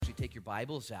take your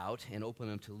Bibles out and open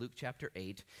them to Luke chapter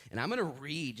 8. And I'm going to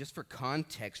read, just for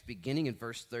context, beginning in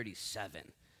verse 37.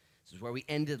 This is where we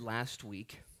ended last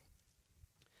week.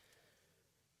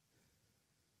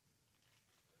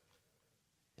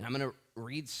 And I'm going to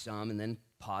read some and then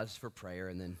pause for prayer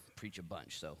and then preach a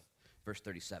bunch. So verse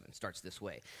 37 starts this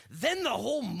way. Then the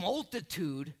whole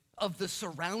multitude of the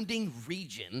surrounding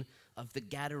region of the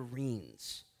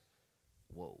Gadarenes,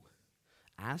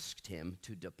 asked him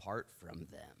to depart from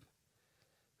them.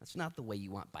 That's not the way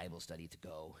you want Bible study to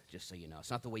go, just so you know.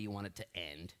 It's not the way you want it to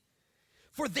end.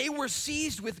 For they were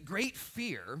seized with great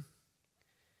fear,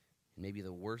 maybe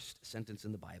the worst sentence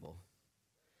in the Bible,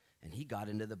 and he got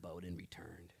into the boat and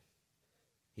returned.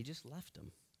 He just left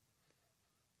them.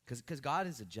 Because God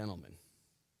is a gentleman.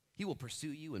 He will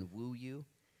pursue you and woo you.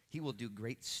 He will do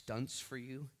great stunts for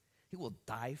you. He will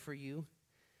die for you,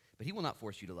 but he will not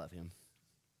force you to love him.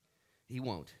 He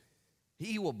won't.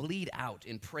 He will bleed out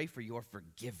and pray for your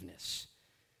forgiveness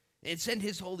and send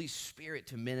his Holy Spirit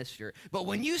to minister. But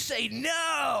when you say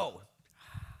no,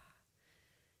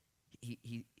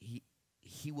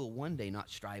 he will one day not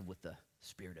strive with the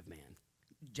spirit of man.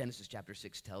 Genesis chapter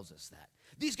 6 tells us that.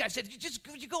 These guys said,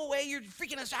 you go away, you're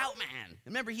freaking us out, man.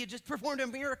 Remember, he had just performed a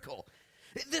miracle.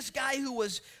 This guy who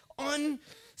was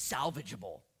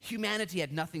unsalvageable. Humanity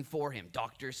had nothing for him.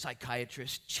 Doctors,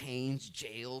 psychiatrists, chains,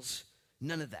 jails.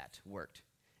 None of that worked.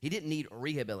 He didn't need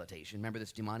rehabilitation. Remember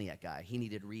this demoniac guy? He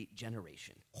needed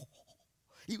regeneration.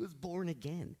 He was born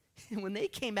again. And when they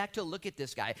came back to look at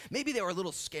this guy, maybe they were a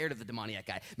little scared of the demoniac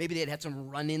guy. Maybe they had had some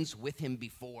run-ins with him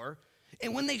before.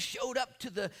 And when they showed up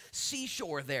to the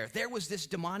seashore there was this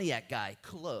demoniac guy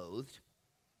clothed.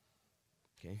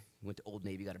 Okay, he went to Old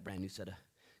Navy, got a brand new set of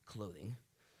clothing.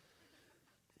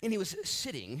 And he was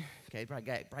sitting, okay,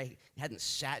 probably hadn't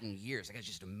sat in years. That guy's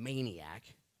just a maniac.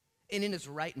 And in his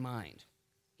right mind,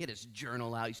 he had his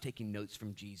journal out. He's taking notes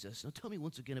from Jesus. Now tell me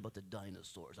once again about the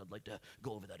dinosaurs. I'd like to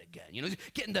go over that again. You know,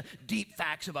 getting the deep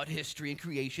facts about history and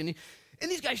creation.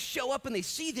 And these guys show up and they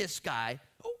see this guy.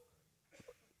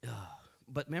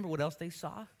 But remember what else they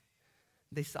saw?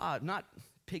 They saw not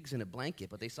pigs in a blanket,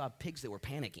 but they saw pigs that were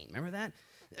panicking. Remember that?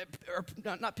 Or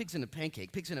not pigs in a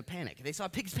pancake, pigs in a panic. They saw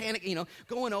pigs panic,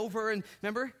 going over. And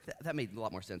remember? That made a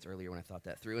lot more sense earlier when I thought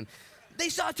that through. And they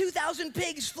saw 2,000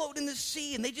 pigs float in the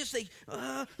sea. And they just say,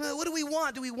 what do we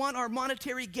want? Do we want our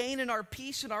monetary gain and our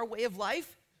peace and our way of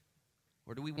life?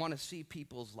 Or do we want to see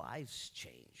people's lives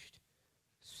changed?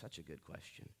 Such a good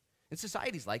question. And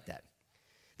society's like that.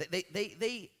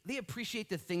 They appreciate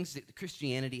the things that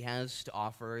Christianity has to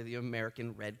offer, the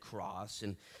American Red Cross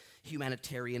and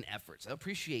humanitarian efforts. I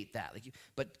appreciate that.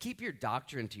 But keep your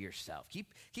doctrine to yourself.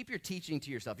 Keep your teaching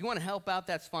to yourself. If you want to help out,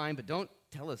 that's fine, but don't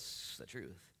tell us the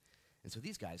truth. And so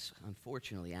these guys,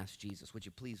 unfortunately, asked Jesus, would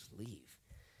you please leave?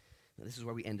 Now, this is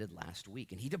where we ended last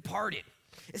week, and he departed.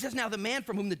 It says, now the man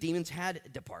from whom the demons had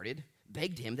departed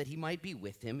begged him that he might be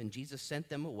with him, and Jesus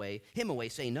sent him away,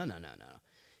 saying, no.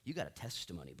 You got a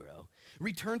testimony, bro.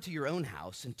 Return to your own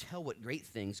house and tell what great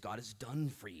things God has done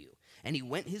for you. And he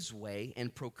went his way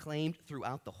and proclaimed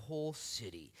throughout the whole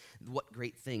city what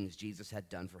great things Jesus had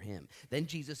done for him. Then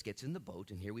Jesus gets in the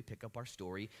boat, and here we pick up our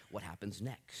story, what happens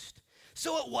next.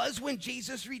 So it was when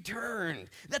Jesus returned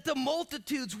that the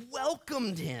multitudes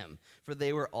welcomed him, for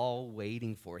they were all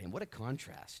waiting for him. What a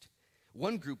contrast.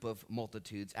 One group of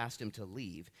multitudes asked him to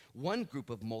leave. One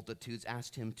group of multitudes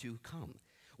asked him to come.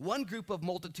 One group of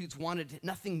multitudes wanted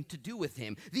nothing to do with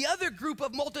him. The other group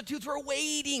of multitudes were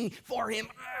waiting for him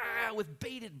with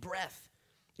bated breath.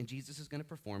 And Jesus is going to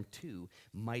perform two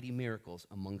mighty miracles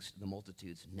amongst the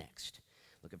multitudes next.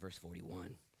 Look at verse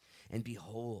 41. And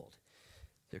behold,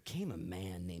 there came a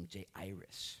man named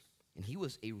Jairus, and he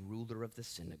was a ruler of the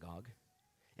synagogue.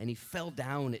 And he fell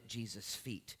down at Jesus'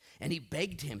 feet, and he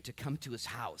begged him to come to his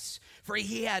house, for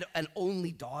he had an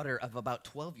only daughter of about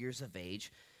 12 years of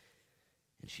age,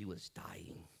 and she was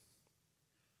dying.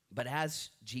 But as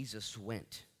Jesus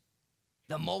went,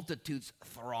 the multitudes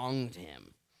thronged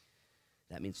him.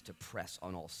 That means to press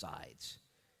on all sides.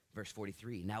 Verse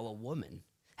 43, now a woman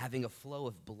having a flow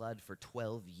of blood for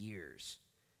 12 years,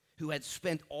 who had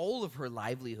spent all of her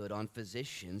livelihood on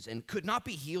physicians and could not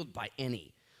be healed by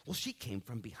any. Well, she came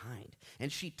from behind,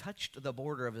 and she touched the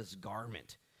border of his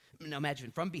garment. Now imagine,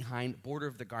 from behind, border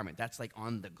of the garment, that's like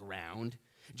on the ground.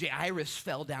 Jairus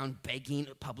fell down begging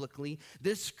publicly.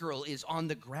 This girl is on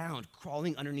the ground,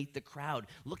 crawling underneath the crowd,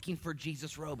 looking for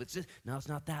Jesus' robe. It's this, no, it's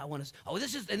not that one.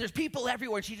 And there's people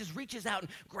everywhere. And she just reaches out and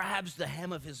grabs the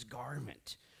hem of his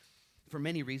garment. For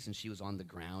many reasons, she was on the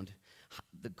ground,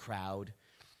 the crowd.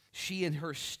 She and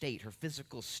her state, her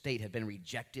physical state, had been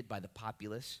rejected by the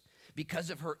populace. Because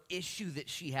of her issue that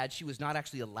she had, she was not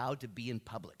actually allowed to be in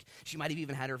public. She might have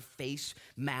even had her face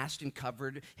masked and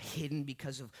covered, hidden,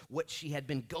 because of what she had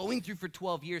been going through for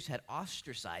 12 years had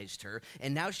ostracized her.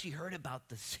 And now she heard about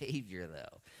the Savior,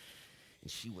 though.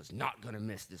 And she was not going to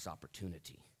miss this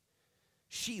opportunity.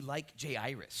 She, like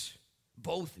Jairus,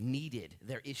 both needed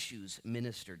their issues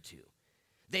ministered to.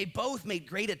 They both made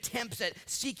great attempts at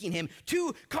seeking him.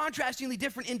 Two contrastingly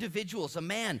different individuals, a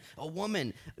man, a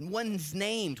woman. One's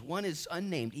named, one is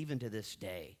unnamed, even to this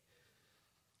day.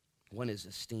 One is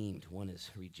esteemed, one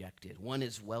is rejected. One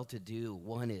is well-to-do,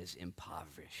 one is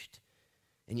impoverished.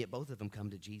 And yet both of them come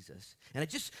to Jesus. And I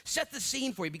just set the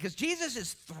scene for you because Jesus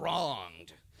is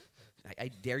thronged. I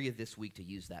dare you this week to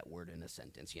use that word in a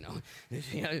sentence, you know.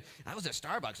 I was at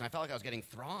Starbucks and I felt like I was getting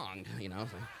thronged, you know.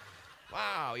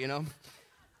 Wow, you know.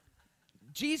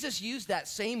 Jesus used that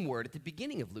same word at the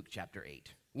beginning of Luke chapter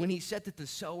 8 when he said that the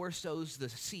sower sows the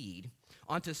seed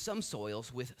onto some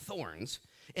soils with thorns,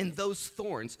 and those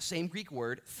thorns, same Greek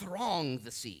word, throng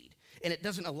the seed. And it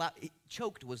doesn't allow,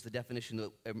 choked was the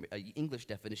definition, English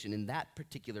definition in that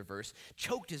particular verse.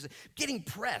 Choked is getting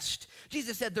pressed.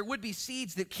 Jesus said there would be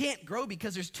seeds that can't grow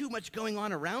because there's too much going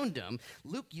on around them.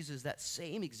 Luke uses that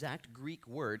same exact Greek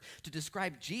word to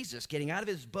describe Jesus getting out of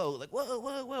his boat, like, whoa,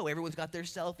 whoa, whoa. Everyone's got their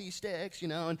selfie sticks, you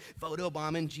know, and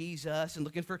photobombing Jesus and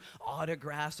looking for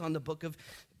autographs on the book of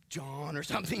John or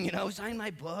something, you know, sign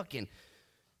my book. And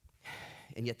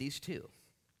yet these two,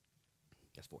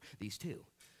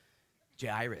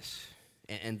 Jairus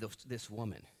and this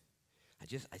woman,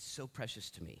 it's so precious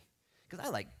to me because I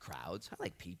like crowds, I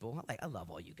like people, I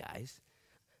love all you guys.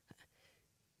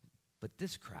 But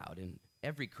this crowd, and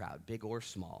every crowd, big or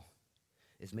small,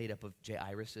 is made up of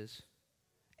Jairuses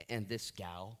and this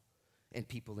gal and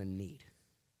people in need.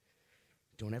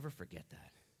 Don't ever forget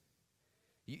that.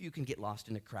 You can get lost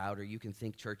in a crowd, or you can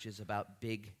think church is about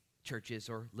big churches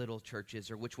or little churches,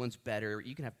 or which one's better.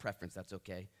 You can have preference, that's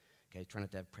okay. Okay, try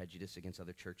not to have prejudice against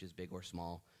other churches, big or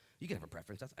small. You can have a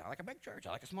preference. I like a big church.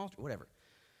 I like a small church, whatever.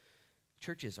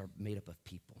 Churches are made up of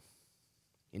people,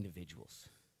 individuals.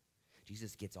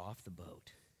 Jesus gets off the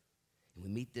boat, and we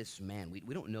meet this man.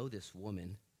 We don't know this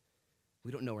woman.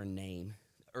 We don't know her name.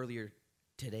 Earlier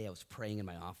today, I was praying in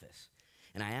my office,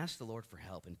 and I asked the Lord for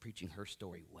help in preaching her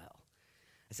story well.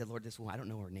 I said, Lord, this woman, I don't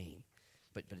know her name,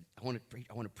 but I want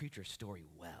to preach her story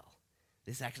well.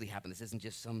 This actually happened. This isn't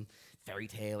just some fairy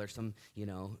tale or some,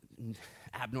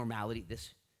 abnormality.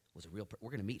 This was a real, we're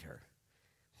going to meet her.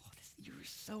 Oh, you were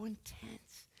so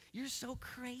intense. You're so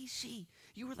crazy.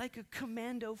 You were like a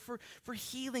commando for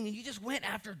healing, and you just went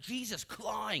after Jesus,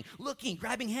 clawing, looking,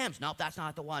 grabbing hands. Nope, that's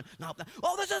not the one. Nope,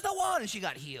 oh, this is the one, and she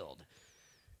got healed.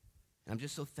 And I'm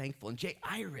just so thankful. And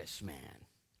Jairus, man,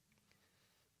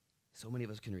 so many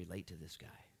of us can relate to this guy.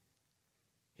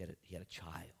 He had a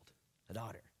child, a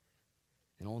daughter.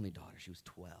 An only daughter. She was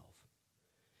 12.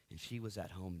 And she was at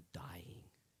home dying.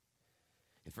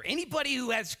 And for anybody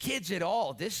who has kids at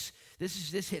all, this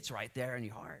hits right there in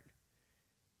your heart.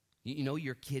 You know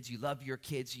your kids, you love your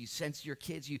kids, you sense your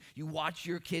kids, you watch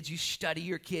your kids, you study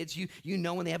your kids, you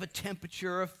know when they have a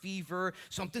temperature, a fever,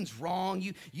 something's wrong.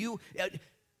 And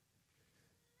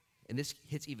this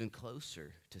hits even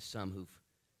closer to some who've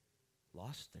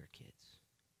lost their kids.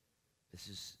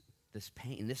 This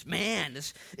pain, this man,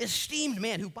 this esteemed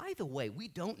man, who, by the way, we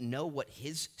don't know what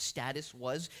his status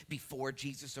was before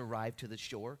Jesus arrived to the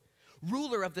shore.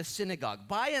 Ruler of the synagogue.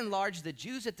 By and large, the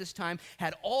Jews at this time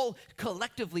had all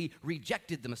collectively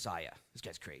rejected the Messiah. This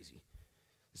guy's crazy.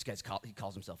 He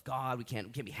calls himself God. We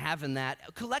can't be having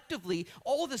that. Collectively,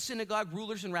 all the synagogue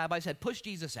rulers and rabbis had pushed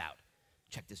Jesus out.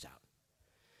 Check this out.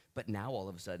 But now, all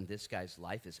of a sudden, this guy's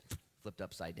life is flipped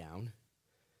upside down.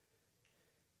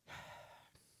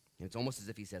 And it's almost as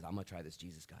if he says, I'm going to try this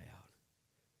Jesus guy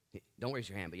out. Don't raise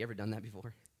your hand, but you ever done that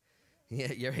before?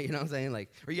 Yeah, you know what I'm saying? Like,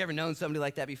 or you ever known somebody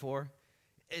like that before?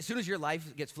 As soon as your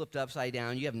life gets flipped upside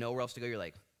down, you have nowhere else to go, you're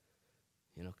like,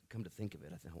 come to think of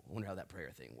it, I wonder how that prayer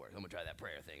thing works. I'm going to try that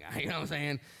prayer thing. You know what I'm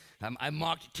saying? I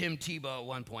mocked Tim Tebow at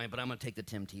one point, but I'm going to take the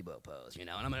Tim Tebow pose, and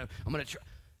I'm going to try.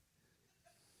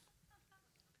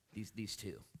 These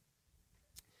two.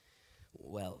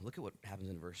 Well, look at what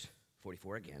happens in verse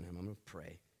 44 again. I'm going to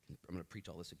pray. I'm going to preach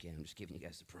all this again. I'm just giving you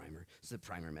guys the primer. This is the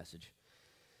primer message.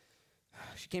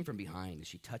 She came from behind, and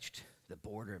she touched the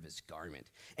border of his garment,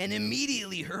 and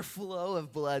immediately her flow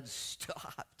of blood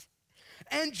stopped.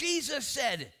 And Jesus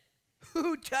said,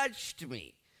 who touched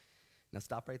me? Now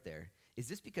stop right there. Is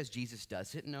this because Jesus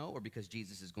doesn't know, or because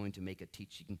Jesus is going to make a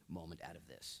teaching moment out of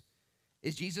this?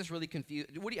 Is Jesus really confused?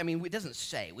 It doesn't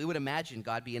say. We would imagine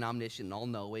God being omniscient and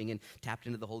all-knowing and tapped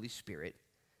into the Holy Spirit.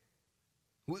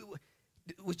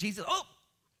 Was Jesus,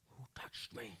 who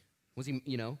touched me? Was he,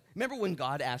 remember when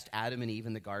God asked Adam and Eve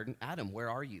in the garden, Adam, where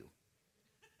are you?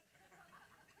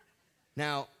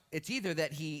 Now, it's either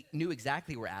that he knew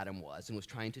exactly where Adam was and was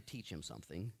trying to teach him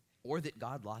something, or that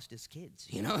God lost his kids,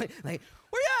 like, where you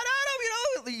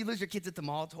at, Adam? You lose your kids at the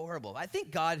mall, it's horrible. I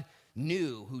think God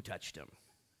knew who touched him.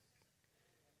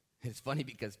 It's funny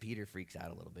because Peter freaks out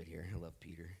a little bit here. I love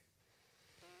Peter.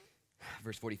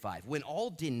 Verse 45, when all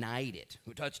denied it,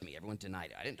 who touched me? Everyone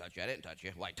denied it. I didn't touch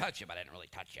you. Well, I touched you, but I didn't really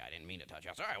touch you. I didn't mean to touch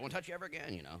you. Sorry, I won't touch you ever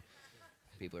again,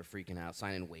 People are freaking out,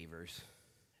 signing waivers.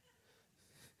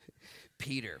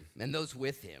 Peter and those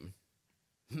with him,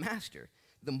 Master,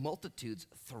 the multitudes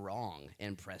throng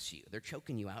and press you. They're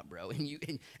choking you out, bro, and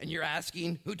you're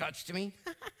asking, who touched me?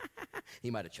 He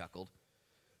might have chuckled.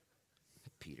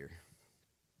 Peter.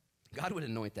 God would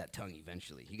anoint that tongue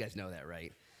eventually. You guys know that,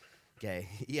 right? Okay,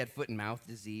 he had foot and mouth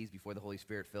disease before the Holy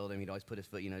Spirit filled him. He'd always put his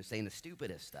foot, saying the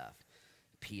stupidest stuff.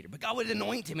 Peter. But God would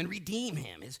anoint him and redeem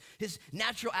him. His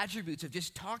natural attributes of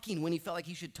just talking when he felt like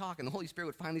he should talk. And the Holy Spirit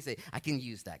would finally say, I can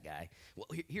use that guy. Well,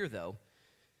 here though,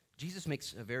 Jesus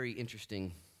makes a very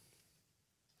interesting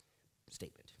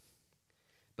statement.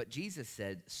 But Jesus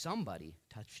said, somebody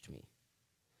touched me,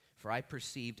 for I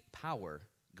perceived power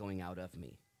going out of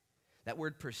me. That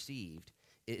word perceived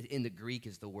in the Greek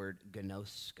is the word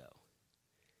gnosko,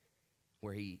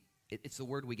 where it's the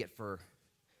word we get for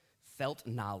felt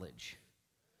knowledge,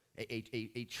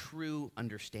 a true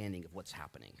understanding of what's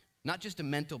happening. Not just a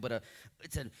mental, but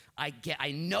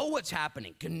I know what's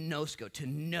happening, gnosko, to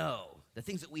know. The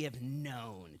things that we have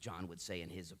known, John would say in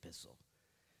his epistle.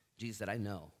 Jesus said, I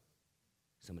know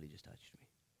somebody just touched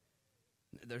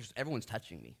me. Everyone's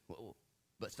touching me,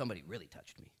 but somebody really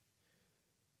touched me.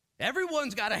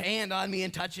 Everyone's got a hand on me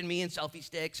and touching me and selfie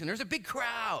sticks, and there's a big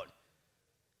crowd.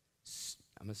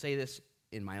 I'm going to say this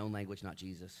in my own language, not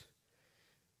Jesus.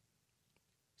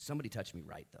 Somebody touched me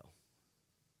right, though.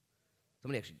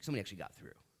 Somebody actually got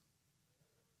through.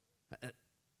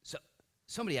 So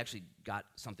somebody actually got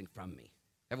something from me.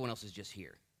 Everyone else is just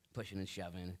here, pushing and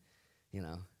shoving,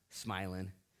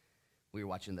 smiling. We were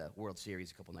watching the World Series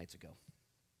a couple nights ago.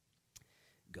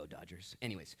 Go Dodgers.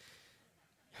 Anyways.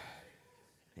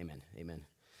 Amen.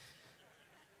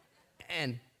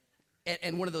 And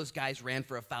one of those guys ran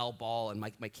for a foul ball, and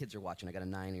my kids are watching. I got a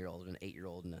 9-year-old, an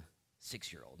 8-year-old, and a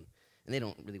 6-year-old. And they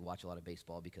don't really watch a lot of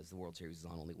baseball because the World Series is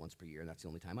on only once per year, and that's the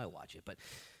only time I watch it. But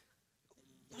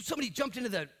somebody jumped into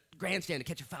the grandstand to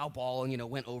catch a foul ball and,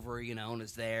 went over, and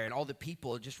was there. And all the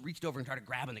people just reached over and started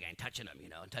grabbing the guy and touching him,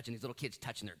 and touching these little kids,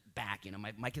 touching their back.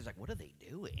 My kid's like, what are they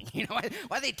doing? Why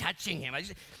are they touching him?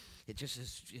 They just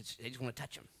want to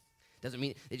touch him. Doesn't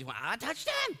mean they just want, I touched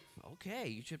him. Okay,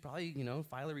 you should probably,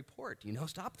 file a report.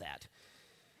 Stop that.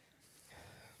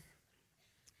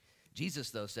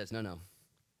 Jesus, though, says, no,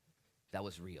 that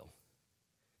was real.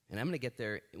 And I'm going to get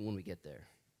there when we get there.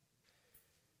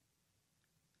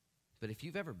 But if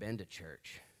you've ever been to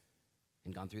church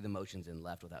and gone through the motions and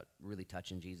left without really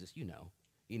touching Jesus, you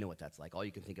know what that's like. All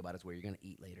you can think about is where you're going to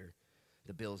eat later,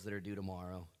 the bills that are due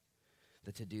tomorrow,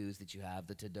 the to-dos that you have,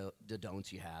 the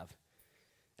don'ts you have.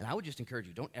 And I would just encourage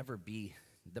you, don't ever be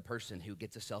the person who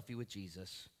gets a selfie with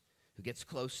Jesus, who gets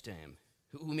close to him,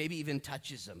 who maybe even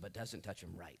touches him but doesn't touch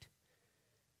him right.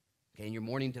 Okay, in your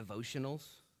morning devotionals,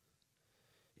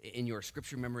 in your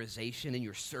scripture memorization, in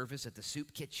your service at the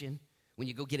soup kitchen, when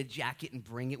you go get a jacket and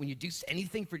bring it, when you do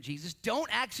anything for Jesus, don't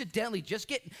accidentally just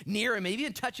get near him, maybe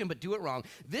even touch him, but do it wrong.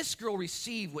 This girl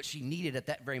received what she needed at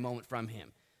that very moment from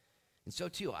him. And so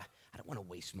too, I don't want to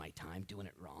waste my time doing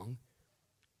it wrong.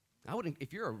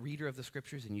 If you're a reader of the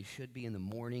scriptures, and you should be in the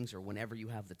mornings or whenever you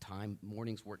have the time,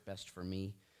 mornings work best for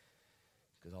me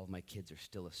because all of my kids are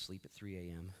still asleep at 3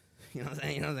 a.m. You know what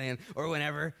I'm saying? Or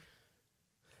whenever.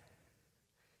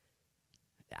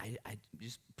 I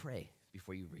just pray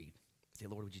before you read. Say,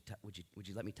 Lord, would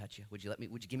you let me touch you? Would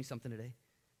you give me something today?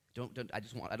 I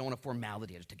don't want a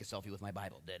formality. I just take a selfie with my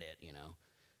Bible. Did it,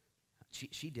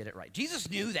 She did it right. Jesus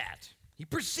knew that. He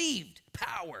perceived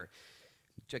power.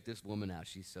 Check this woman out.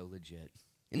 She's so legit.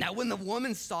 And now when the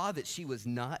woman saw that she was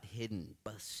not hidden,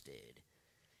 busted,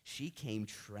 she came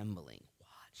trembling.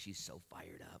 What? She's so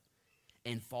fired up.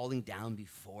 And falling down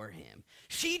before him,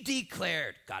 she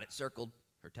declared, got it circled,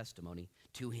 her testimony,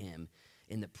 to him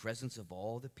in the presence of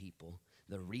all the people,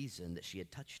 the reason that she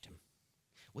had touched him.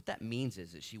 What that means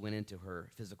is that she went into her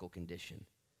physical condition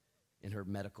and her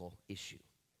medical issue.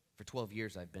 For 12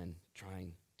 years, I've been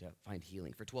trying to find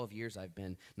healing. For 12 years, I've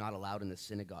been not allowed in the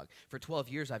synagogue. For 12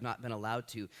 years, I've not been allowed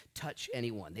to touch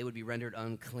anyone. They would be rendered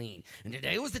unclean. And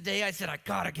today was the day I said, I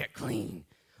gotta get clean.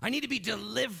 I need to be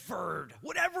delivered,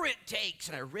 whatever it takes.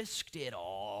 And I risked it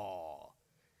all.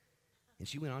 And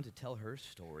she went on to tell her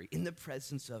story in the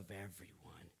presence of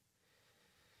everyone.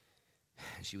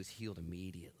 And she was healed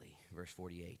immediately. Verse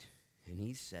 48. And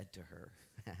he said to her,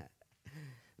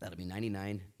 that'll be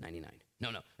 $99.99. No,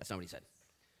 that's not what he said.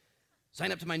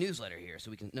 Sign up to my newsletter here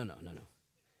so we can, no.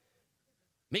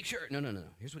 Make sure, no.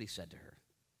 Here's what he said to her.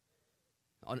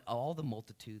 On all the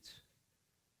multitudes,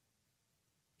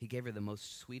 he gave her the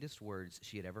most sweetest words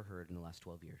she had ever heard in the last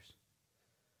 12 years.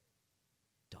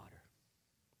 Daughter.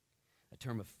 A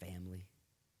term of family,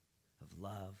 of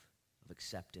love, of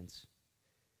acceptance.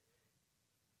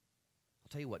 I'll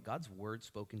tell you what, God's word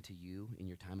spoken to you in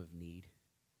your time of need,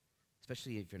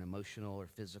 especially if you're in an emotional or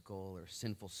physical or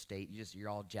sinful state, you're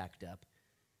all jacked up,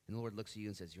 and the Lord looks at you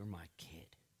and says, you're my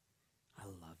kid. I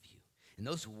love you. And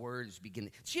those words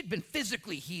begin. She had been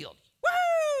physically healed.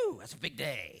 Woo! That's a big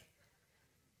day.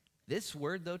 This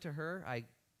word, though, to her, I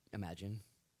imagine,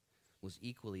 was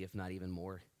equally, if not even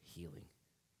more, healing.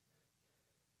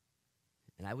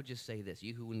 And I would just say this,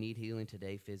 you who need healing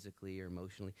today, physically or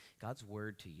emotionally, God's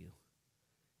word to you,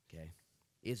 okay,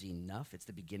 is enough. It's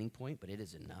the beginning point, but it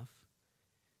is enough.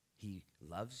 He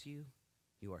loves you.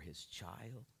 You are his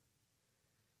child.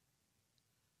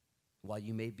 While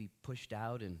you may be pushed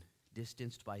out and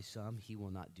distanced by some, he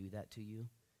will not do that to you.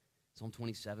 Psalm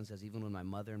 27 says, even when my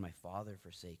mother and my father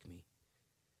forsake me,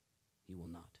 he will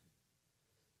not.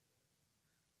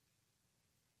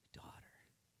 Daughter.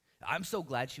 I'm so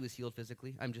glad she was healed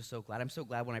physically. I'm just so glad. I'm so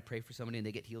glad when I pray for somebody and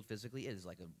they get healed physically. It is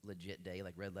like a legit day,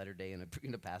 like red letter day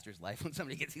in a pastor's life when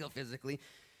somebody gets healed physically.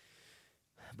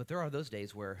 But there are those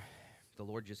days where the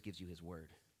Lord just gives you his word.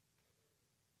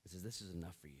 He says, this is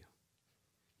enough for you.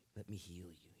 Let me heal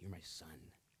you. You're my son.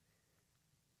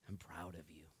 I'm proud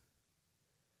of you.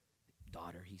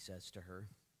 Daughter, he says to her,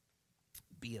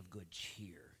 be of good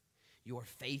cheer. Your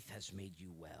faith has made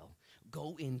you well.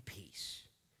 Go in peace.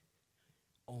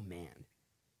 Oh, man.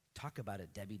 Talk about a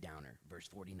Debbie Downer, verse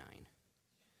 49.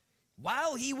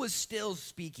 While he was still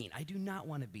speaking, I do not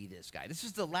want to be this guy. This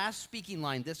is the last speaking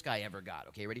line this guy ever got.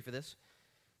 Okay, ready for this?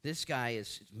 This guy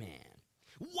is, man.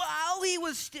 While he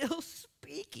was still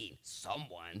speaking,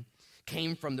 someone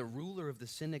came from the ruler of the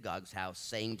synagogue's house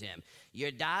saying to him, your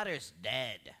daughter's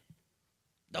dead.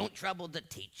 Don't trouble the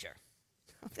teacher.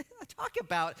 Talk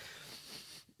about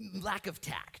lack of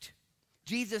tact.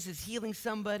 Jesus is healing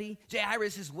somebody.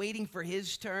 Jairus is waiting for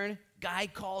his turn. Guy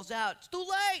calls out, it's too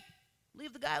late.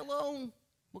 Leave the guy alone.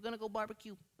 We're going to go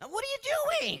barbecue. Now, what are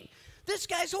you doing? This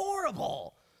guy's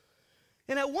horrible.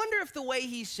 And I wonder if the way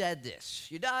he said this,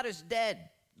 your daughter's dead,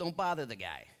 don't bother the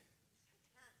guy.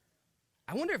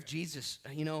 I wonder if Jesus,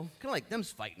 kind of like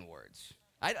them's fighting words.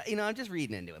 I'm just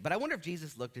reading into it. But I wonder if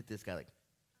Jesus looked at this guy like,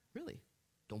 really?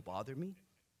 Don't bother me?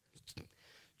 It's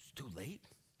too late.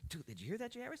 Did you hear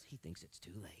that, Jairus? He thinks it's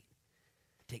too late.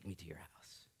 Take me to your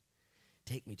house.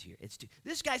 Take me to your,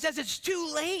 this guy says it's too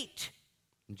late.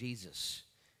 And Jesus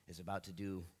is about to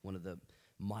do one of the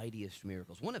mightiest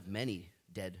miracles, one of many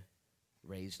dead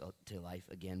raised to life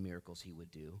again miracles he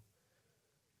would do.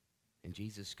 And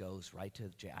Jesus goes right to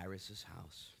Jairus'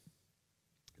 house.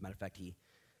 As a matter of fact, he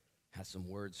has some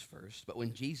words first. But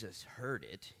when Jesus heard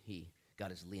it, he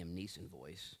got his Liam Neeson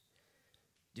voice.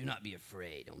 Do not be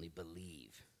afraid, only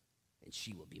believe, and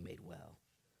she will be made well.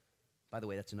 By the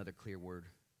way, that's another clear word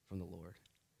from the Lord.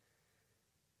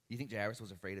 Do you think Jairus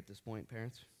was afraid at this point,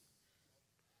 parents?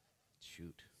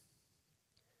 Shoot.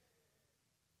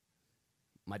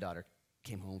 My daughter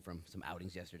came home from some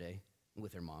outings yesterday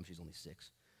with her mom. She's only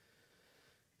 6.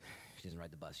 She doesn't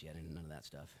ride the bus yet and none of that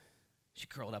stuff. She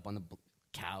curled up on the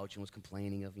couch and was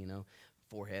complaining of,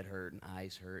 forehead hurt and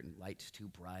eyes hurt and lights too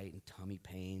bright and tummy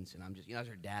pains. And I'm just, as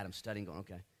her dad, I'm studying going,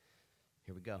 okay,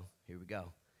 here we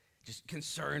go. Just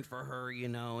concerned for her,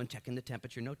 and checking the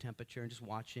temperature, no temperature, and just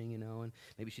watching, and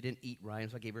maybe she didn't eat right.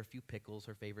 So I gave her a few pickles,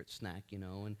 her favorite snack,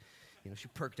 and she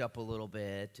perked up a little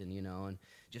bit and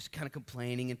just kind of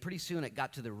complaining. And pretty soon it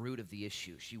got to the root of the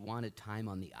issue. She wanted time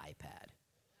on the iPad.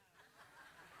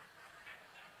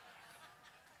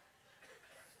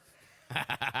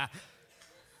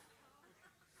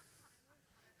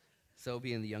 So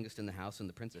being the youngest in the house and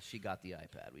the princess, she got the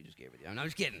iPad. We just gave her the iPad. I'm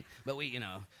just kidding. But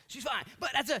she's fine. But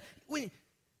when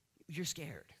you're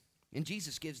scared. And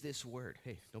Jesus gives this word.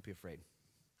 Hey, don't be afraid.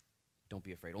 Don't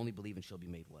be afraid. Only believe and she'll be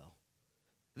made well.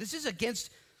 This is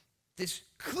against this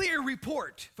clear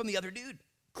report from the other dude.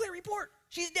 Clear report.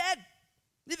 She's dead.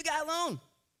 Leave the guy alone.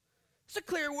 It's a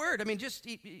clear word. I mean,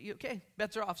 okay,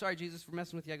 bets are off. Sorry, Jesus, for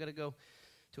messing with you. I got to go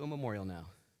to a memorial now.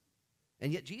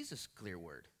 And yet Jesus' clear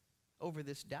word. over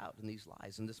this doubt and these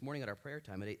lies. And this morning at our prayer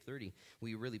time at 8:30,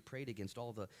 we really prayed against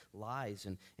all the lies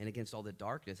and against all the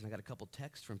darkness. And I got a couple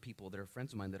texts from people that are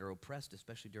friends of mine that are oppressed,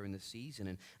 especially during this season.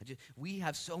 And we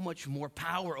have so much more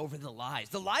power over the lies.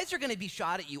 The lies are going to be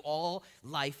shot at you all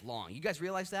life long. You guys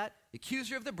realize that? The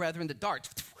accuser of the brethren, the darts,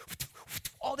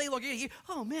 all day long. You hear,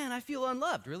 oh man, I feel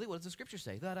unloved. Really? What does the scripture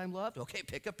say? That I'm loved? Okay,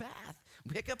 pick a path.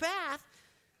 Pick a path.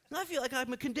 And I feel like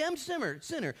I'm a condemned sinner.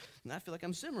 And I feel like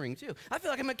I'm simmering too. I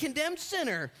feel like I'm a condemned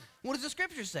sinner. What does the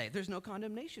scripture say? There's no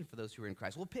condemnation for those who are in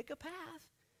Christ. Well, pick a path,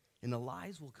 and the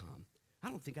lies will come. I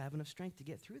don't think I have enough strength to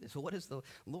get through this. Well, what does the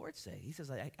Lord say? He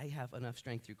says, I have enough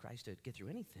strength through Christ to get through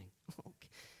anything. Okay.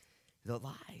 The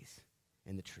lies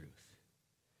and the truth.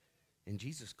 And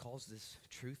Jesus calls this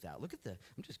truth out. Look at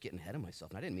I'm just getting ahead of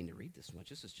myself, and I didn't mean to read this much.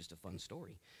 This is just a fun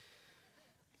story.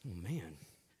 Oh, man.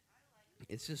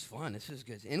 It's just fun. This is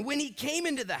good. And when he came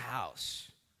into the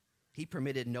house, he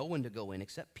permitted no one to go in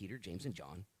except Peter, James, and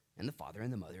John, and the father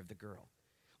and the mother of the girl.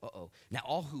 Now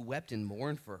all who wept and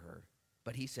mourned for her,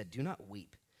 but he said, do not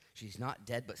weep. She's not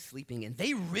dead, but sleeping. And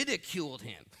they ridiculed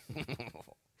him.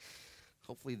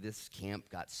 Hopefully this camp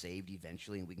got saved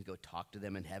eventually, and we can go talk to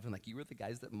them in heaven. Like, you were the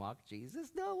guys that mocked Jesus?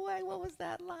 No way. What was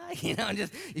that like? And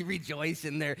just you rejoice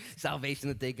in their salvation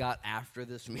that they got after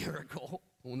this miracle.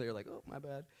 When they were like, oh, my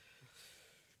bad.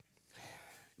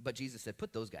 But Jesus said,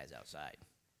 put those guys outside.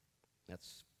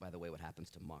 That's, by the way, what happens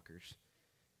to mockers.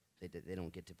 They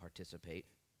don't get to participate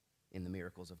in the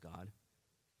miracles of God.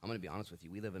 I'm going to be honest with you.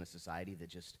 We live in a society that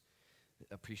just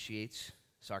appreciates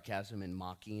sarcasm and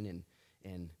mocking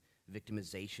and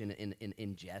victimization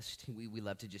in jest. We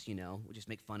love to just, we just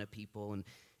make fun of people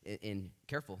and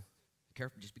careful,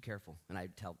 just be careful. And I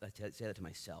say that to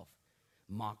myself.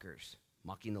 Mockers.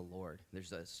 Mocking the Lord.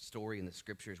 There's a story in the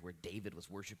scriptures where David was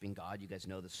worshiping God. You guys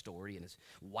know the story. And his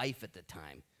wife at the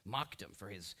time mocked him for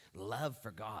his love for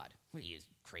God. What, he is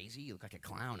crazy? You look like a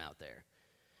clown out there.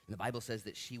 And the Bible says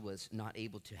that she was not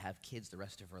able to have kids the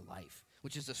rest of her life,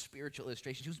 which is a spiritual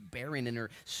illustration. She was barren in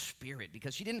her spirit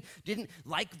because she didn't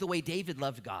like the way David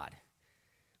loved God.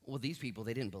 Well, these people,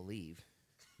 they didn't believe.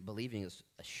 Believing is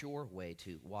a sure way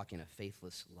to walk in a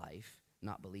faithless life,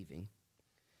 not believing.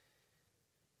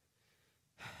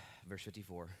 Verse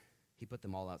 54, he put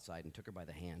them all outside and took her by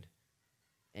the hand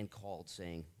and called,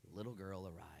 saying, little girl,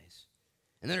 arise.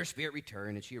 And then her spirit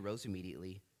returned, and she arose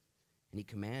immediately, and he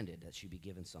commanded that she be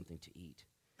given something to eat.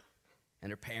 And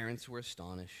her parents were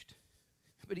astonished,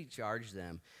 but he charged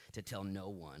them to tell no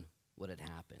one what had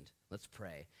happened. Let's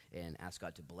pray and ask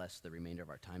God to bless the remainder of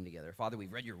our time together. Father,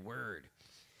 we've read your word.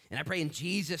 And I pray in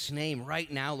Jesus' name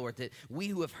right now, Lord, that we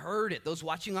who have heard it, those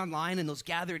watching online and those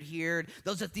gathered here,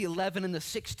 those at the 11 and the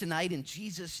 6 tonight, in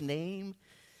Jesus' name,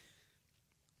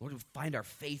 Lord, we find our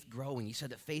faith growing. You said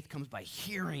that faith comes by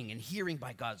hearing, and hearing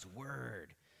by God's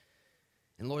word.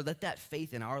 And Lord, let that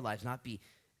faith in our lives not be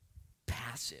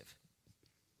passive,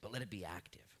 but let it be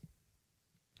active,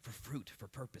 for fruit, for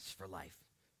purpose, for life.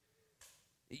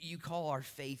 You call our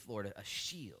faith, Lord, a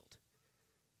shield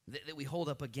that we hold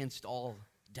up against all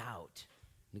doubt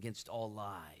and against all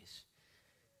lies.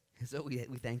 And so we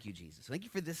thank you, Jesus. Thank you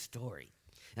for this story.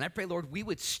 And I pray, Lord, we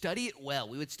would study it well.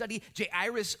 We would study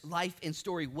Jairus' life and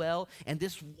story well, and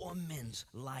this woman's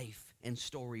life and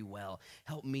story well.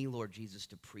 Help me, Lord Jesus,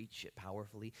 to preach it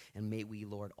powerfully, and may we,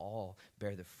 Lord, all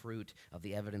bear the fruit of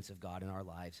the evidence of God in our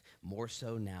lives, more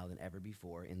so now than ever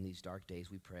before in these dark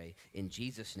days, we pray. In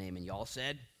Jesus' name, and y'all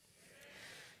said?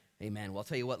 Amen. Well, I'll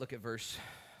tell you what, look at verse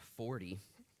 40.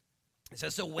 It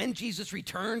says, so when Jesus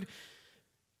returned,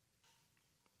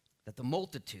 that the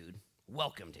multitude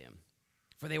welcomed him,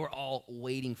 for they were all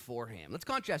waiting for him. Let's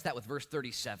contrast that with verse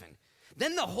 37.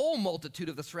 Then the whole multitude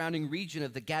of the surrounding region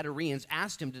of the Gadarenes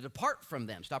asked him to depart from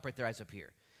them. Stop right there, eyes up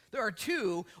here. There are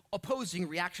two opposing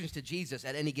reactions to Jesus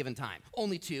at any given time.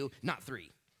 Only two, not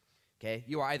three. Okay?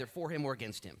 You are either for him or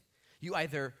against him. You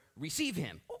either receive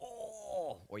him,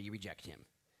 or you reject him.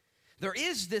 There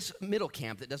is this middle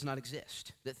camp that does not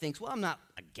exist, that thinks, well, I'm not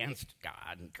against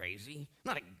God and crazy. I'm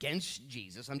not against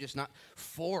Jesus. I'm just not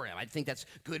for him. I think that's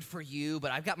good for you,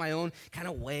 but I've got my own kind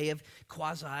of way of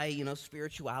quasi,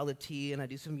 spirituality, and I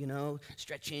do some,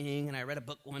 stretching, and I read a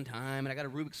book one time, and I got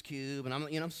a Rubik's Cube, and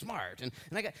I'm smart, and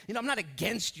I got, I'm not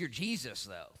against your Jesus,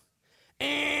 though.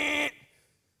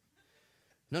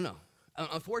 No.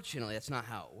 Unfortunately, that's not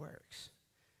how it works.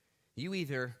 You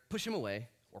either push him away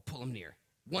or pull him near.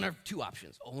 One of two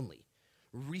options only.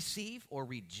 Receive or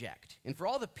reject. And for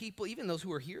all the people, even those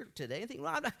who are here today, think,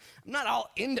 well, I'm not all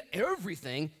into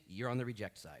everything, you're on the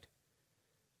reject side.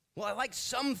 Well, I like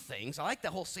some things. I like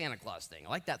that whole Santa Claus thing. I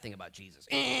like that thing about Jesus.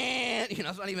 And,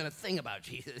 it's not even a thing about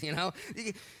Jesus,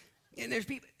 And there's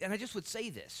people, and I just would say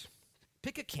this.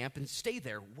 Pick a camp and stay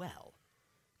there well,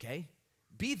 okay?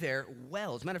 Be there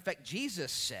well. As a matter of fact,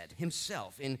 Jesus said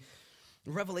himself in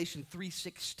Revelation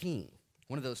 3:16,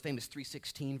 one of those famous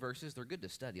 3:16 verses. They're good to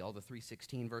study, all the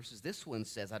 3:16 verses. This one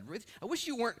says, I wish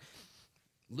you weren't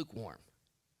lukewarm.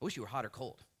 I wish you were hot or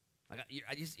cold. I'm going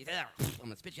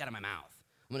to spit you out of my mouth.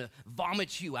 I'm going to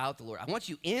vomit you out, the Lord. I want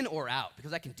you in or out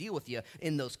because I can deal with you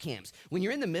in those camps. When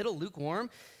you're in the middle, lukewarm,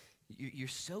 you're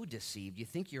so deceived. You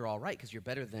think you're all right because you're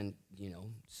better than,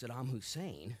 Saddam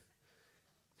Hussein.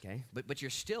 Okay? But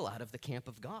you're still out of the camp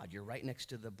of God. You're right next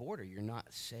to the border. You're not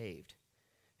saved.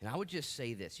 And I would just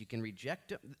say this. You can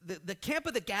reject the camp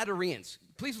of the Gadarenes.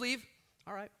 Please leave.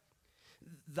 All right.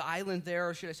 The island there,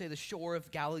 or should I say the shore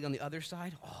of Galilee on the other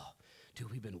side. Oh,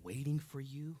 dude, we've been waiting for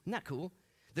you. Isn't that cool?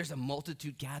 There's a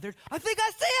multitude gathered. I think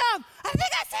I see him.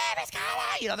 He's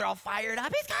coming. They're all fired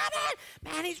up. He's coming.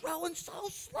 Man, he's rowing so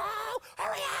slow.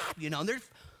 Hurry up.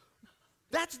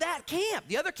 That's that camp.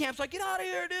 The other camp's like, get out of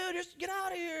here, dude. Just get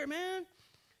out of here, man.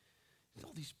 There's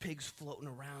all these pigs floating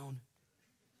around.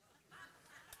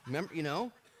 Remember,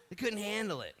 they couldn't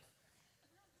handle it.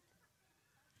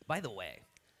 By the way,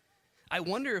 I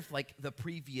wonder if, the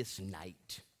previous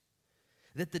night,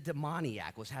 that the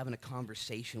demoniac was having a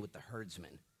conversation with the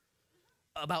herdsman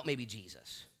about maybe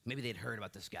Jesus. Maybe they'd heard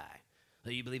about this guy.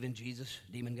 Do you believe in Jesus,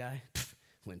 demon guy? Pfft,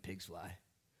 when pigs fly.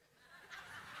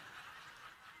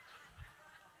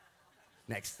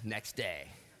 Next day,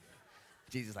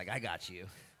 Jesus is like, I got you.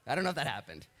 I don't know if that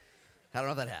happened.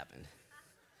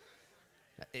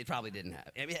 It probably didn't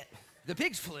happen. I mean, the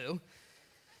pigs flew.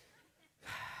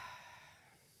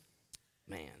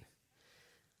 Man.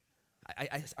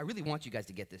 I really want you guys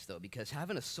to get this, though, because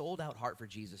having a sold-out heart for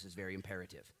Jesus is very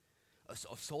imperative. A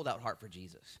sold-out heart for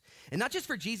Jesus. And not just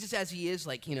for Jesus as he is,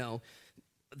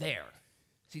 there.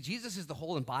 See, Jesus is the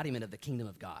whole embodiment of the kingdom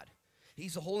of God.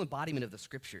 He's the whole embodiment of the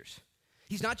scriptures.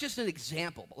 He's not just an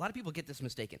example. A lot of people get this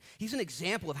mistaken. He's an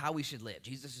example of how we should live.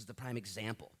 Jesus is the prime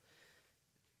example.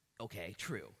 Okay,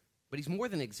 true. But he's more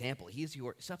than an example. He is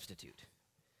your substitute.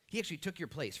 He actually took your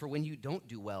place for when you don't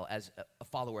do well as a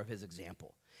follower of his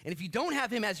example. And if you don't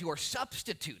have him as your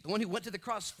substitute, the one who went to the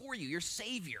cross for you, your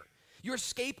savior, your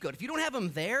scapegoat, if you don't have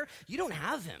him there, you don't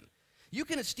have him. You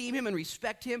can esteem him and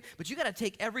respect him, but you got to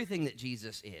take everything that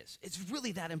Jesus is. It's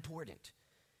really that important.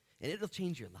 And it'll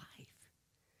change your life.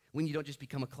 When you don't just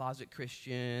become a closet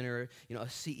Christian or, a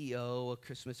CEO, a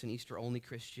Christmas and Easter only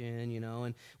Christian,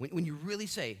 and when you really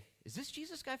say, is this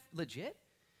Jesus guy legit?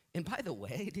 And by the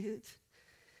way, dudes,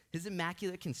 his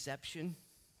immaculate conception,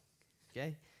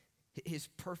 okay, his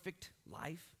perfect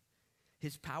life,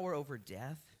 his power over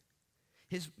death,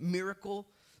 his miracle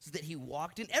that he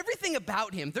walked in, everything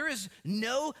about him, there is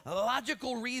no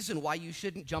logical reason why you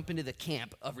shouldn't jump into the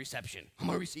camp of reception. I'm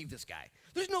going to receive this guy.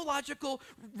 There's no logical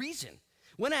reason.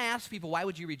 When I ask people, why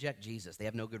would you reject Jesus? They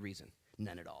have no good reason.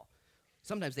 None at all.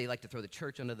 Sometimes they like to throw the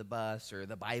church under the bus or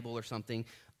the Bible or something.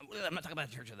 I'm not talking about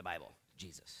the church or the Bible.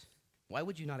 Jesus. Why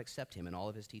would you not accept him in all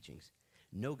of his teachings?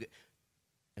 No good.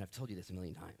 And I've told you this a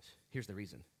million times. Here's the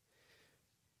reason.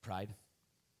 Pride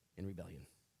and rebellion.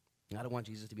 And I don't want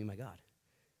Jesus to be my God.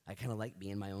 I kind of like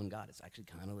being my own God. It's actually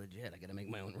kind of legit. I got to make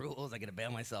my own rules. I got to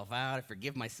bail myself out. I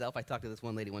forgive myself. I talked to this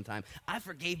one lady one time. I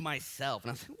forgave myself. And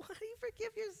I was like, why do you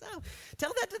forgive yourself?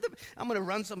 Tell that to I'm going to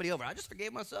run somebody over. I just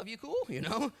forgave myself. You cool?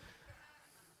 No.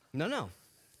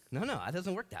 It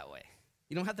doesn't work that way.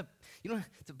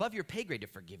 It's above your pay grade to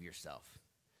forgive yourself.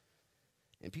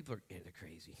 And people they're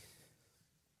crazy.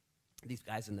 These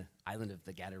guys in the island of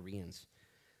the Gadarenes.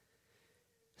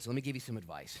 So let me give you some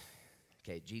advice.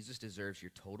 Okay, Jesus deserves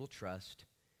your total trust,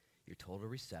 your total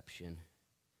reception,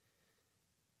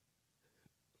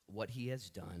 what he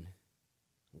has done,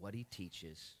 what he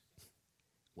teaches,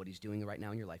 what he's doing right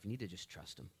now in your life. You need to just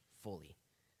trust him fully.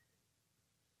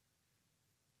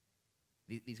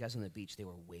 These guys on the beach, they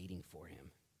were waiting for him.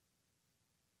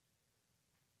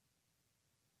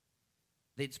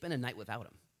 They'd spend a night without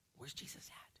him. Where's Jesus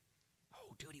at?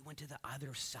 Oh, dude, he went to the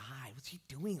other side. What's he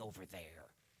doing over there?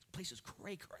 This place is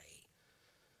cray-cray.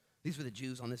 These were the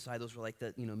Jews on this side. Those were like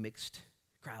the, mixed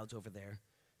crowds over there.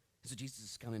 So Jesus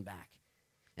is coming back.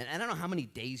 And I don't know how many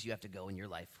days you have to go in your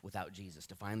life without Jesus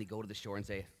to finally go to the shore and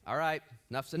say, all right,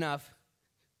 enough's enough.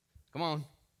 Come on,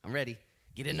 I'm ready.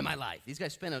 Get into my life. These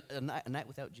guys spent a night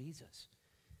without Jesus.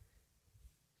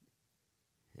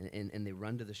 And they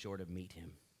run to the shore to meet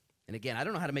him. And again, I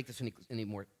don't know how to make this any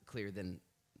more clear than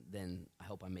I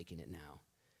hope I'm making it now.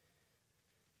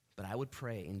 But I would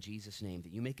pray in Jesus' name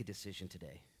that you make a decision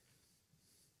today.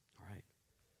 All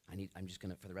right. I'm just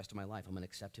going to, for the rest of my life, I'm going to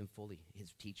accept him fully.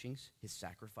 His teachings, his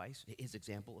sacrifice, his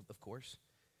example, of course.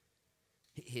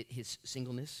 His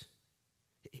singleness,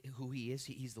 who he is.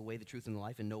 He's the way, the truth, and the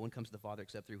life, and no one comes to the Father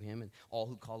except through him, and all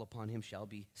who call upon him shall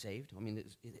be saved. I mean,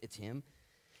 it's him.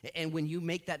 And when you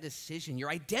make that decision, your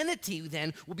identity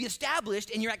then will be established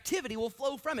and your activity will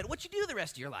flow from it. What you do the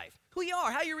rest of your life, who you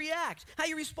are, how you react, how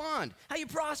you respond, how you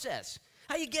process,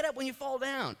 how you get up when you fall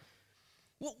down,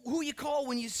 who you call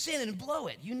when you sin and blow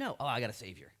it. You know, oh, I got a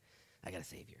Savior. I got a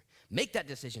Savior. Make that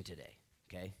decision today,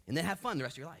 okay? And then have fun the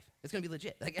rest of your life. It's going to be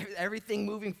legit. Like everything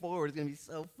moving forward is going to be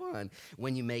so fun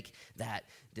when you make that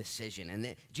decision. And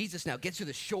then Jesus now gets to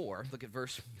the shore. Look at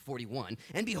verse 41.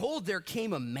 And behold, there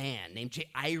came a man named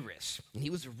Jairus, and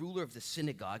he was a ruler of the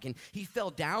synagogue. And he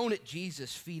fell down at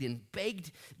Jesus' feet and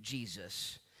begged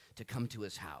Jesus to come to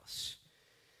his house.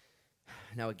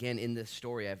 Now, again, in this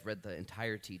story, I've read the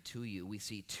entirety to you. We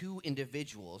see two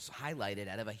individuals highlighted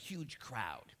out of a huge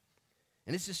crowd.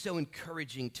 And this is so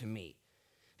encouraging to me.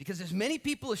 Because as many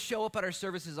people as show up at our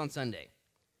services on Sunday,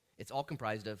 it's all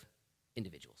comprised of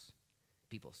individuals,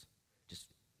 peoples, just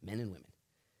men and women,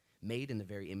 made in the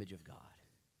very image of God,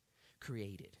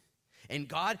 created. And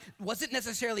God wasn't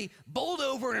necessarily bowled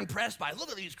over and impressed by,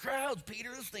 look at these crowds, Peter,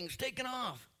 this thing's taking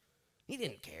off. He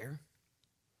didn't care.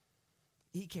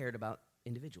 He cared about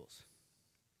individuals.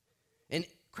 And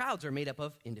crowds are made up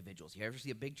of individuals. You ever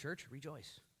see a big church?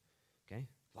 Rejoice. Okay?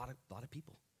 A lot of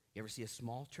people. You ever see a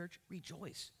small church?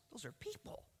 Rejoice. Those are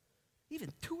people.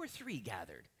 Even 2 or 3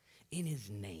 gathered in his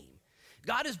name.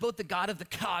 God is both the God of the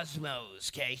cosmos,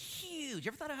 okay? Huge. You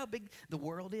ever thought of how big the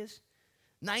world is?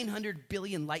 900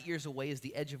 billion light years away is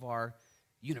the edge of our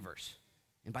universe.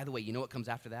 And by the way, you know what comes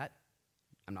after that?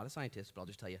 I'm not a scientist, but I'll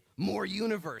just tell you. More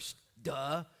universe.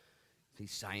 Duh.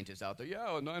 These scientists out there,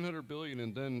 900 billion,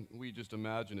 and then we just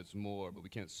imagine it's more, but we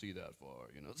can't see that far,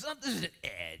 you know. This is an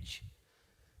edge.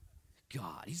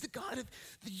 God. He's the God of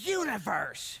the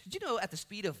universe. Did you know at the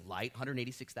speed of light,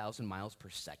 186,000 miles per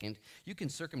second, you can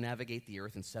circumnavigate the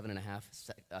earth in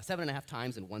 7.5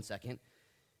 times in 1 second?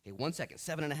 Okay, 1 second,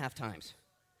 7.5 times.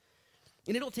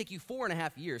 And it'll take you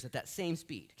 4.5 years at that same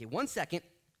speed. Okay, 1 second,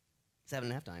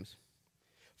 7.5 times.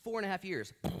 4.5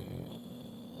 years.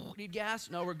 Need gas?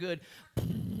 No, we're good.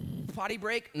 Potty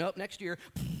break? Nope, next year.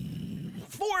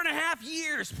 4.5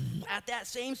 years at that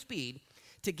same speed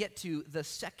to get to the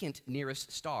second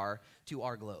nearest star to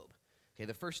our globe. Okay,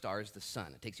 the first star is the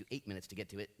sun. It takes you 8 minutes to get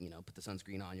to it. You know, put the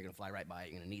sunscreen on. You're going to fly right by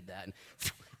it. You're going to need that. And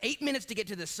 8 minutes to get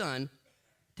to the sun.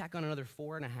 Tack on another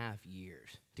 4.5 years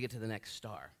to get to the next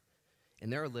star.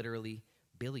 And there are literally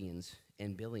billions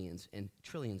and billions and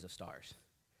trillions of stars.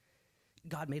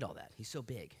 God made all that. He's so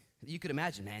big. You could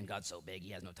imagine, man, God's so big,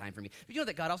 he has no time for me. But you know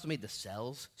that God also made the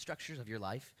cells, structures of your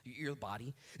life, your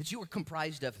body, that you are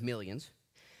comprised of millions,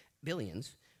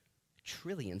 billions,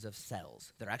 trillions of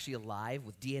cells that are actually alive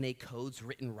with DNA codes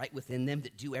written right within them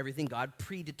that do everything God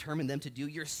predetermined them to do.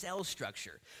 Your cell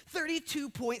structure.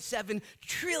 32.7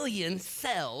 trillion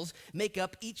cells make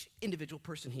up each individual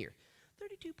person here.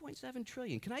 32.7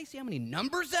 trillion. Can I see how many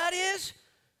numbers that is?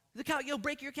 You'll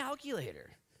break your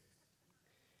calculator.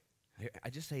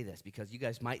 I just say this because you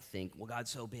guys might think, well,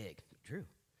 God's so big. True.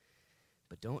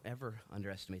 But don't ever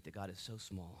underestimate that God is so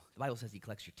small. The Bible says he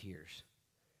collects your tears,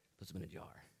 puts them in a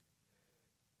jar.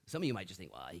 Some of you might just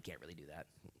think, well, he can't really do that.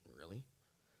 Really?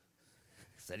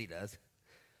 Said he does.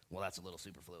 Well, that's a little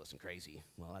superfluous and crazy.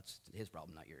 Well, that's his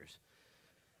problem, not yours.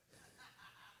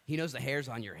 He knows the hairs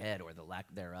on your head or the lack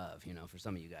thereof, you know, for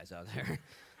some of you guys out there.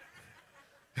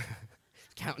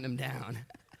 Counting them down.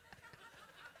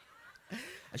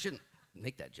 I shouldn't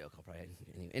make that joke. I'll probably,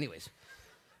 anyways,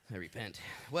 I repent.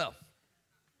 Well,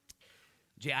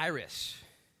 Jairus,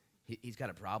 he's got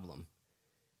a problem.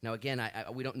 Now, again,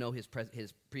 we don't know his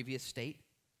previous state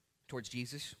towards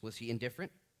Jesus. Was he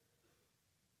indifferent?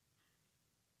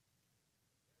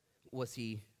 Was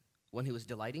he one who was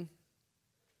delighting?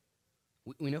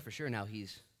 We know for sure now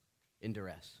he's in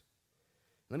duress.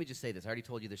 Let me just say this. I already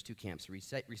told you there's 2 camps,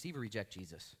 receive or reject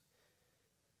Jesus.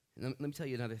 And let me tell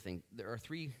you another thing. There are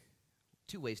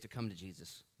 2 ways to come to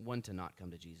Jesus. One to not come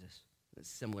to Jesus.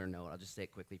 It's a similar note. I'll just say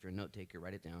it quickly. If you're a note taker,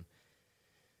 write it down.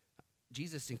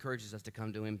 Jesus encourages us to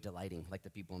come to him delighting, like the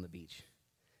people on the beach.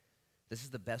 This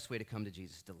is the best way to come to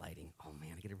Jesus, delighting. Oh,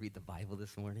 man, I get to read the Bible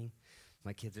this morning.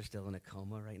 My kids are still in a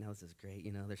coma right now. This is great.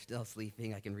 You know, they're still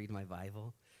sleeping. I can read my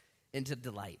Bible. And to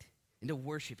delight and to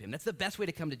worship him. That's the best way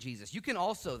to come to Jesus. You can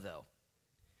also, though,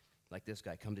 like this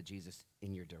guy, come to Jesus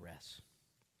in your duress.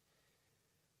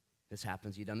 This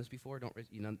happens. You done this before?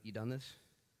 You done this?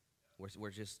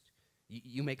 Where just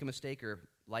you make a mistake or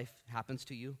life happens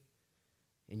to you,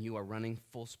 and you are running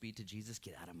full speed to Jesus.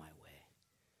 Get out of my way.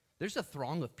 There's a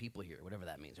throng of people here, whatever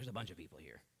that means. There's a bunch of people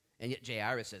here, And yet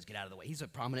Jairus says, get out of the way. He's a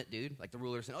prominent dude. Like the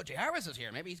ruler said, oh, Jairus is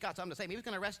here. Maybe he's got something to say. Maybe he's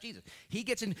going to arrest Jesus. He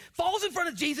gets in, falls in front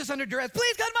of Jesus under duress.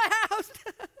 Please come to my house.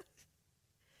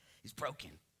 He's broken.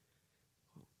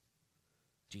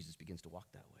 Jesus begins to walk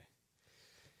that way.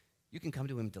 You can come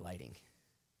to him delighting.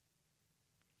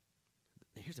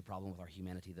 Here's the problem with our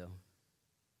humanity, though.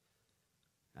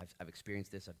 I've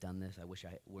experienced this. I've done this. I wish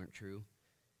I weren't true.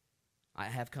 I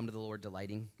have come to the Lord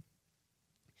delighting,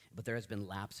 but there has been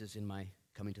lapses in my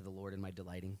coming to the Lord and my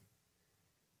delighting.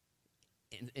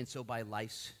 And so by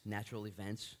life's natural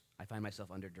events, I find myself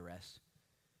under duress,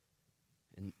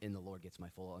 and the Lord gets my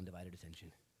full undivided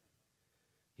attention.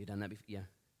 You done that before? Yeah.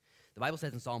 The Bible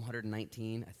says in Psalm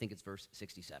 119, I think it's verse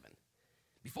 67,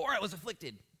 before I was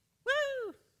afflicted,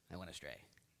 woo, I went astray.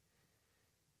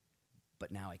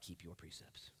 But now I keep your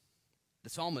precepts. The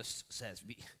psalmist says,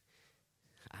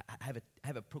 I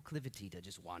have a proclivity to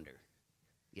just wander,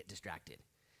 get distracted.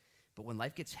 But when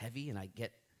life gets heavy and I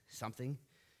get something,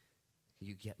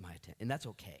 you get my attention. And that's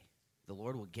okay. The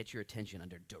Lord will get your attention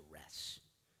under duress.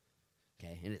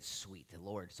 Okay? And it's sweet. The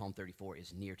Lord, Psalm 34,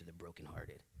 is near to the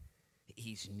brokenhearted.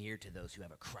 He's near to those who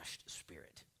have a crushed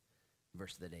spirit.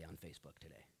 Verse of the day on Facebook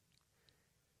today.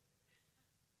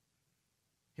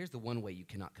 Here's the one way you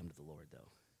cannot come to the Lord, though.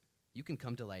 You can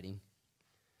come delighting.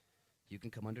 You can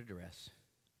come under duress.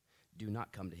 Do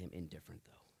not come to him indifferent,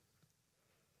 though.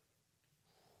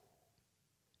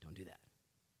 Don't do that.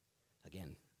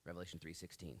 Again, Revelation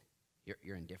 3:16.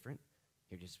 You're indifferent.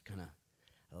 You're just kind of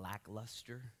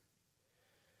lackluster.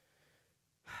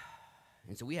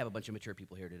 And so we have a bunch of mature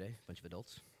people here today, a bunch of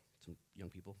adults, some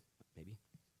young people, maybe.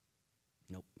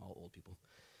 Nope, all old people.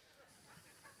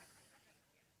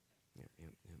 Yeah.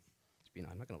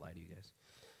 I'm not going to lie to you guys.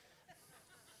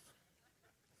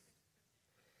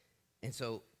 And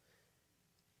so,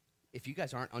 if you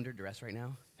guys aren't under duress right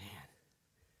now, man,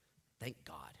 thank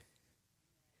God.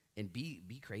 And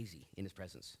be crazy in his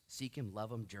presence. Seek him,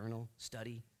 love him, journal,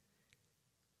 study.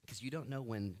 Because you don't know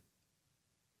when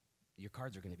your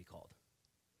cards are going to be called.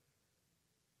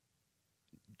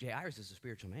 Jairus is a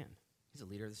spiritual man. He's a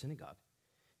leader of the synagogue.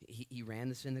 He ran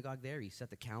the synagogue there. He set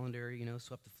the calendar,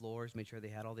 swept the floors, made sure they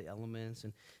had all the elements,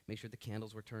 and made sure the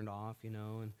candles were turned off,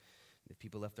 and if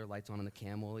people left their lights on the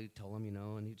camel, he'd tell them,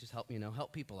 and he'd just help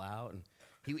people out. And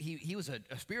he was a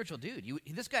spiritual dude.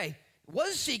 This guy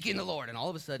was seeking the Lord, and all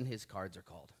of a sudden his cards are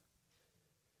called.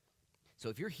 So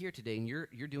if you're here today and you're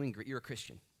doing great, you're a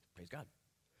Christian, praise God,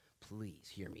 please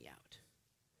hear me out.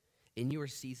 In your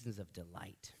seasons of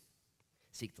delight,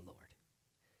 seek the Lord.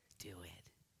 Do it.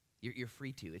 You're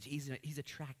free to. He's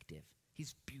attractive.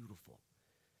 He's beautiful.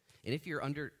 And if you're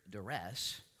under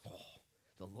duress,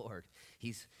 the Lord,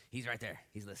 he's right there.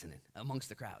 He's listening amongst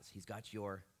the crowds. He's got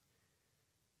your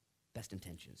best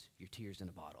intentions, your tears in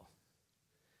a bottle.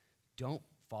 Don't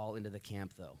fall into the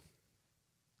camp, though,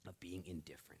 of being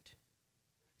indifferent.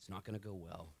 It's not going to go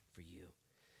well for you.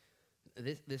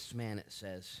 This man, it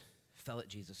says, fell at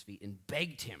Jesus' feet and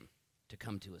begged him to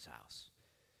come to his house.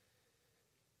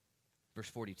 Verse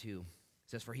 42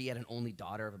 says, for he had an only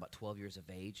daughter of about 12 years of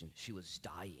age, and she was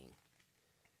dying.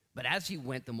 But as he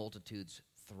went, the multitudes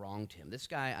thronged him. This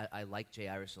guy, I like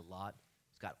Jairus a lot.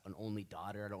 He's got an only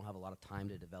daughter. I don't have a lot of time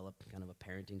to develop kind of a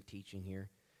parenting teaching here.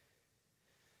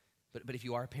 But if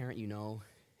you are a parent,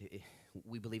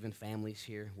 we believe in families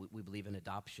here. We believe in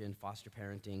adoption, foster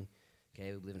parenting.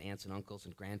 Okay, we believe in aunts and uncles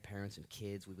and grandparents and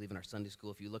kids. We believe in our Sunday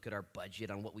school. If you look at our budget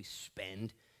on what we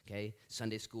spend, okay,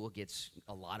 Sunday school gets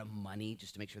a lot of money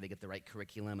just to make sure they get the right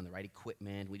curriculum and the right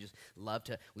equipment. We love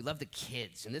the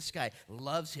kids. And this guy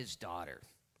loves his daughter.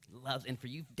 And for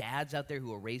you dads out there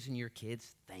who are raising your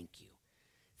kids, thank you.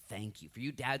 Thank you. For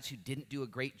you dads who didn't do a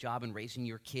great job in raising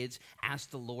your kids, ask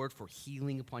the Lord for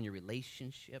healing upon your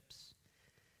relationships.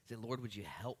 Say, Lord, would you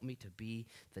help me to be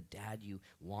the dad you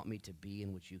want me to be,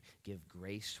 and would you give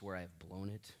grace where I have blown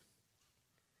it?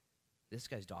 This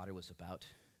guy's daughter was about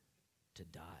to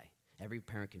die. Every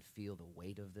parent can feel the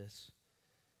weight of this.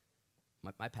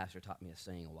 My pastor taught me a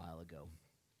saying a while ago.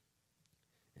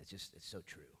 It's so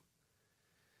true.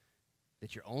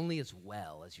 That you're only as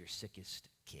well as your sickest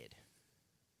kid.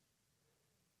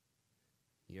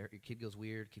 Your kid goes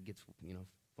weird, kid gets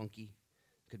funky,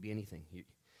 could be anything.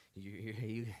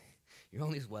 You're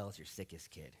only as well as your sickest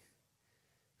kid.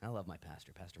 I love my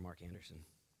pastor, Pastor Mark Anderson.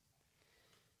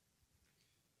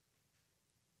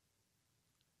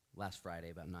 Last Friday,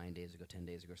 about 10 days ago,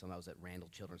 I was at Randall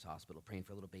Children's Hospital praying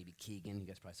for little baby Keegan. You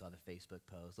guys probably saw the Facebook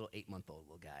post. Little 8-month-old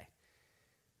little guy.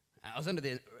 I was under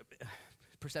the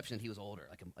perception that he was older,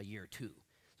 like a year or two.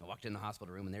 So I walked in the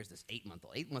hospital room, and there's this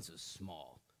 8-month-old. 8 months is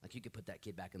small. Like, you could put that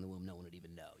kid back in the womb, no one would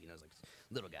even know. It's like this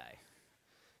little guy.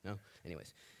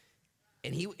 Anyways.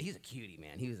 And he's a cutie,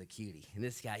 man. He was a cutie. And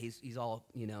this guy, he's all,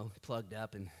 plugged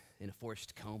up and in a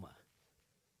forced coma.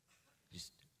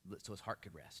 Just so his heart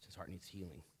could rest. His heart needs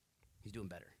healing. He's doing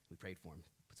better. We prayed for him.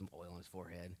 Put some oil on his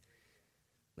forehead.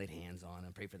 Laid hands on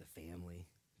him. Prayed for the family.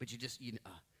 But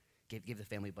give the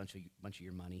family a bunch of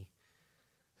your money.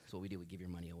 That's what we do. We give your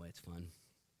money away. It's fun.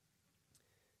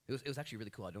 It was actually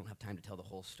really cool. I don't have time to tell the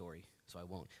whole story, so I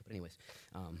won't. But anyways,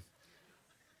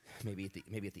 maybe at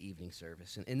the evening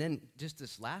service. And then just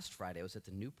this last Friday, I was at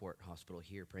the Newport Hospital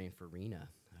here praying for Rena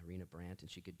Brandt,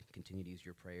 and she could continue to use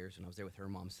your prayers. And I was there with her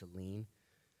mom, Celine.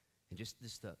 And just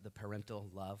the parental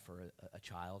love for a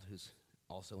child who's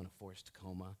also in a forced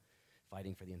coma,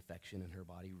 fighting for the infection in her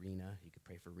body. Rena, you could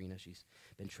pray for Rena. She's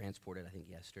been transported, I think,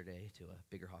 yesterday to a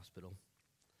bigger hospital.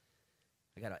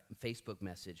 I got a Facebook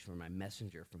message from my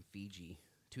messenger from Fiji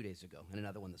 2 days ago, and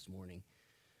another one this morning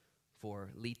for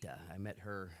Lita. I met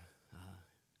her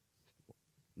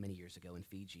many years ago in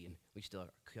Fiji, and we still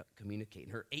are communicating.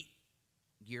 Her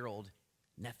 8-year-old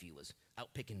nephew was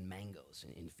out picking mangoes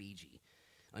in Fiji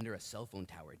under a cell phone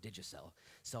tower, Digicel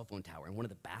cell phone tower, and one of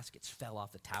the baskets fell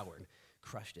off the tower and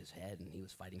crushed his head, and he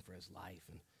was fighting for his life.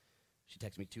 And she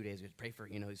texted me 2 days ago, pray for,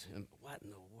 he's, what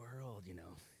in the world,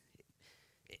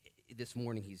 This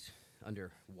morning he's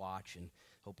under watch and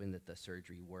hoping that the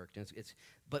surgery worked. And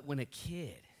but when a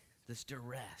kid, this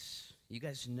duress, you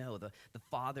guys know the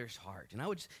father's heart,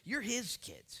 and you're his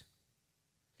kids,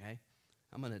 okay?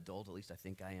 I'm an adult, at least I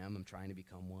think I am. I'm trying to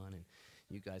become one, and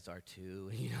you guys are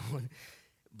too,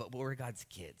 But we're God's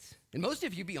kids. And most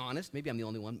of you, be honest, maybe I'm the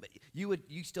only one, but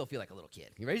you still feel like a little kid.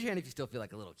 You raise your hand if you still feel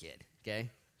like a little kid, okay?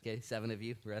 Okay, 7 of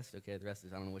you, the rest, okay, the rest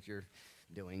is, I don't know what you're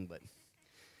doing, but.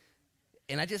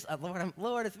 And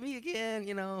Lord, it's me again,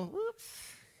 whoops,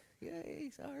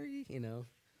 yay, sorry, And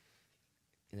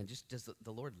then just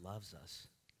the Lord loves us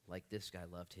like this guy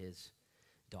loved his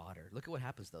daughter. Look at what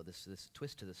happens, though, this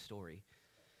twist to the story.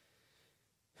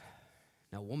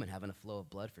 Now, a woman having a flow of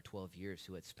blood for 12 years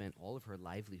who had spent all of her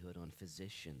livelihood on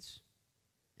physicians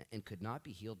and could not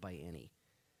be healed by any.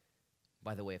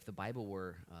 By the way, if the Bible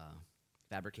were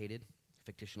fabricated,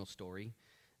 fictional story,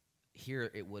 here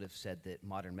it would have said that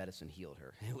modern medicine healed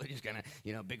her. It was just kind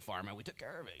of, big pharma, we took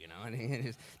care of it,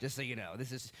 And just so you know,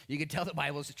 you can tell the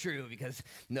Bible's true because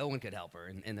no one could help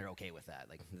her, and they're okay with that.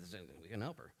 Like, we can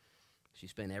help her. She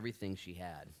spent everything she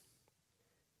had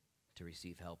to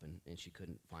receive help, and she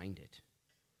couldn't find it.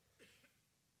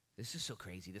 This is so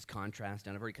crazy, this contrast,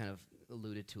 and I've already kind of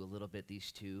alluded to a little bit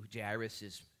these two. Jairus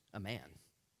is a man.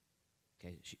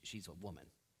 Okay, she's a woman.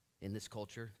 In this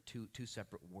culture, two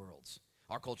separate worlds.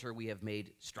 Our culture, we have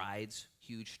made strides,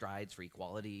 huge strides for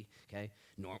equality, okay,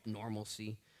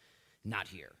 normalcy. Not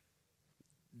here.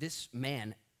 This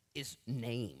man is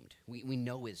named. We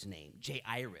know his name,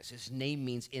 Jairus. His name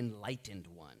means enlightened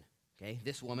one, okay?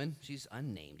 This woman, she's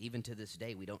unnamed. Even to this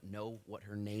day, we don't know what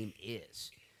her name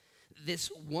is.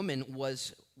 This woman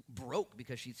was broke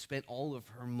because she'd spent all of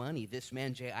her money. This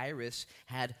man, Jairus,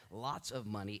 had lots of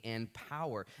money and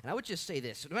power. And I would just say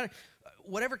this, no matter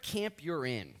whatever camp you're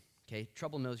in, okay,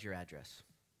 trouble knows your address.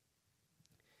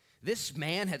 This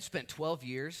man had spent 12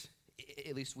 years,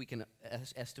 at least we can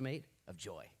estimate, of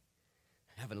joy.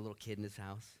 Having a little kid in his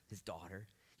house, his daughter.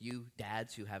 You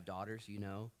dads who have daughters,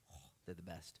 they're the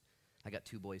best. I got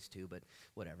 2 boys too, but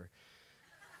whatever.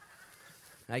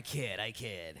 I kid,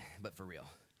 but for real,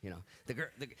 the girl,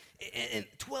 and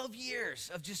 12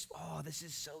 years of just, this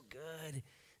is so good.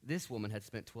 This woman had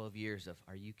spent 12 years of,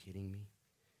 are you kidding me?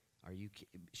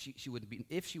 She would be,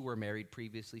 if she were married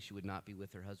previously, she would not be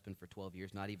with her husband for 12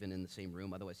 years, not even in the same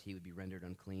room, otherwise he would be rendered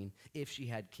unclean. If she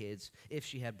had kids, if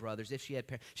she had brothers, if she had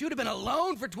parents, she would have been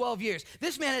alone for 12 years.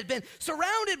 This man had been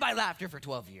surrounded by laughter for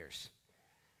 12 years.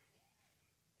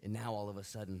 And now all of a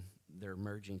sudden, they're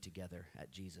merging together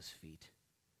at Jesus' feet.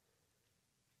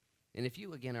 And if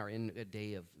you, again, are in a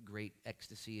day of great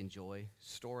ecstasy and joy,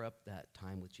 store up that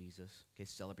time with Jesus, okay,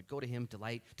 celebrate. Go to him,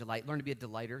 delight, learn to be a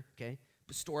delighter, okay?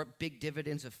 But store up big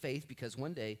dividends of faith because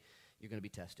one day you're going to be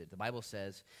tested. The Bible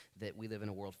says that we live in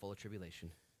a world full of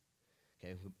tribulation,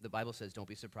 okay? The Bible says don't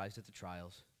be surprised at the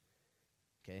trials,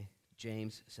 okay?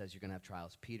 James says you're going to have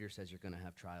trials. Peter says you're going to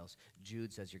have trials.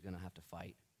 Jude says you're going to have to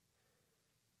fight.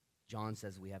 John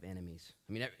says we have enemies.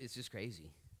 I mean, it's just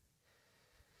crazy.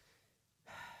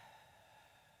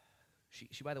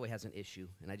 She, by the way, has an issue,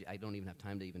 and I don't even have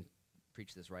time to even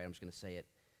preach this right. I'm just going to say it.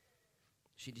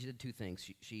 She did 2 things.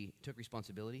 She took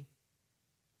responsibility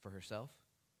for herself,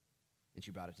 and she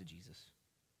brought it to Jesus.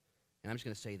 And I'm just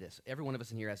going to say this. Every one of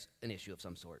us in here has an issue of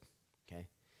some sort, okay?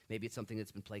 Maybe it's something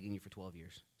that's been plaguing you for 12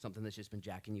 years, something that's just been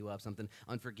jacking you up, something,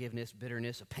 unforgiveness,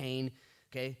 bitterness, a pain,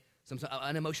 okay? Some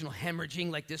unemotional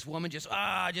hemorrhaging like this woman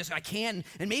I can't.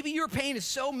 And maybe your pain is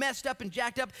so messed up and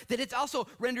jacked up that it's also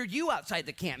rendered you outside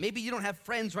the camp. Maybe you don't have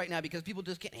friends right now because people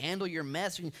just can't handle your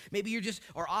mess. And maybe you just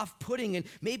are off-putting and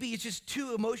maybe it's just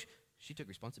too emotional. She took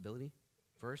responsibility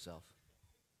for herself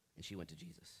and she went to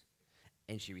Jesus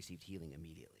and she received healing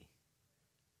immediately.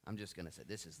 I'm just going to say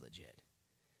this is legit.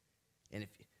 And if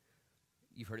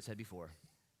you've heard it said before,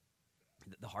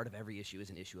 the heart of every issue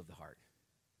is an issue of the heart.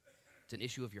 It's an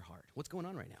issue of your heart. What's going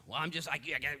on right now? Well,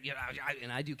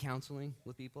 and I do counseling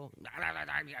with people.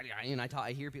 And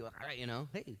I hear people,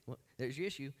 hey, well, there's your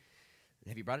issue.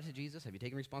 Have you brought it to Jesus? Have you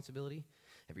taken responsibility?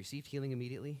 Have you received healing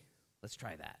immediately? Let's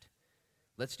try that.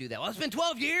 Let's do that. Well, it's been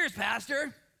 12 years,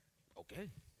 Pastor. Okay,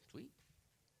 sweet.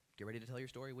 Get ready to tell your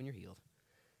story when you're healed.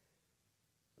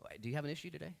 Do you have an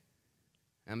issue today?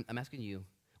 I'm asking you,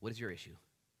 what is your issue?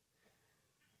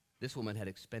 This woman had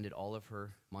expended all of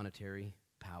her monetary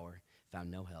power,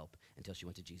 found no help until she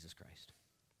went to Jesus Christ.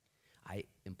 I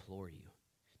implore you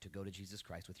to go to Jesus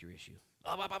Christ with your issue.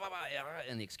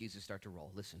 And the excuses start to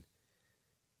roll. Listen,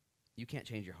 you can't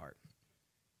change your heart.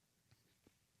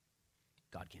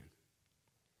 God can.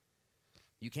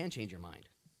 You can change your mind.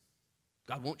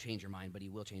 God won't change your mind, but he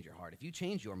will change your heart. If you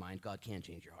change your mind, God can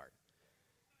change your heart.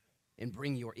 And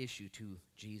bring your issue to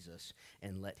Jesus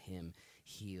and let him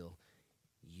heal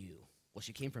you. Well,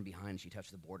 she came from behind and she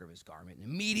touched the border of his garment, and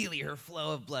immediately her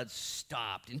flow of blood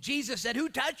stopped. And Jesus said, "Who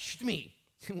touched me?"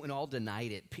 And when all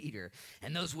denied it, Peter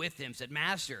and those with him said,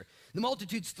 "Master, the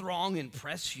multitudes throng and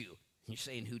press you. And you're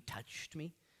saying, 'Who touched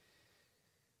me?'"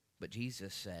 But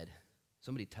Jesus said,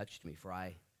 "Somebody touched me, for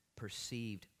I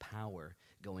perceived power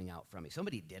going out from me."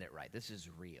 Somebody did it right. This is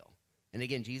real. And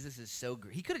again, Jesus is so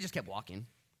great. He could have just kept walking.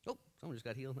 Oh, someone just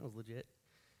got healed. That was legit.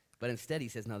 But instead, he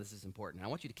says, no, this is important. And I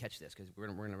want you to catch this because we're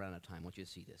going to run out of time. I want you to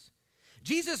see this.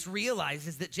 Jesus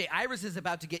realizes that Jairus is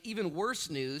about to get even worse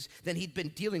news than he'd been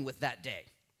dealing with that day.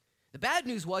 The bad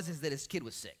news is that his kid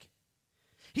was sick.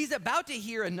 He's about to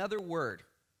hear another word.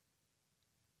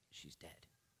 She's dead.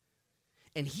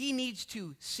 And he needs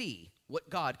to see what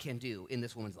God can do in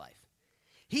this woman's life.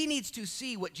 He needs to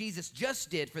see what Jesus just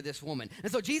did for this woman.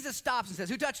 And so Jesus stops and says,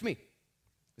 "Who touched me?"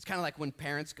 It's kind of like when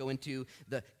parents go into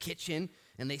the kitchen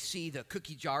and they see the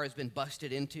cookie jar has been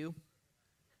busted into,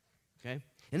 okay?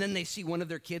 And then they see one of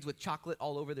their kids with chocolate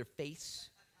all over their face.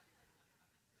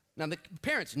 Now, the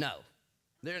parents know.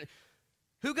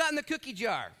 Who got in the cookie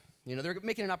jar? They're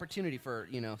making an opportunity for,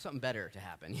 something better to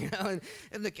happen,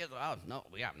 And the kids, oh, no,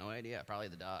 we have no idea. Probably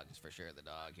the dog. It's for sure the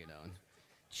dog, and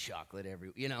chocolate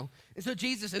And so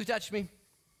Jesus, who touched me?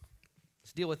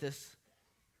 Let's deal with this.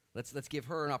 Let's give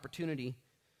her an opportunity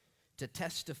to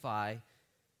testify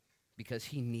because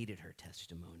he needed her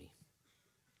testimony.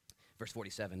 Verse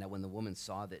 47, now when the woman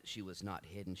saw that she was not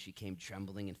hidden, she came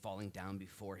trembling and falling down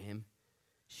before him.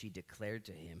 She declared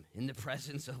to him in the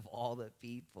presence of all the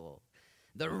people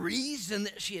the reason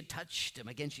that she had touched him.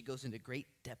 Again, she goes into great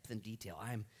depth and detail.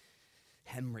 I'm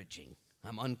hemorrhaging.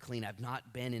 I'm unclean. I've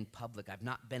not been in public. I've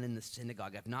not been in the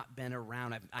synagogue. I've not been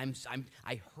around.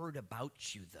 I heard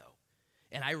about you, though,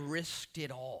 and I risked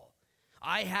it all.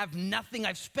 I have nothing.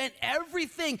 I've spent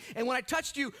everything. And when I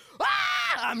touched you,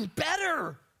 I'm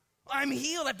better. I'm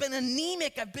healed. I've been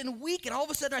anemic. I've been weak. And all of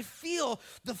a sudden I feel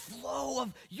the flow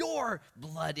of your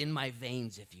blood in my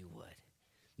veins, if you would.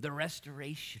 The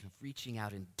restoration of reaching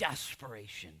out in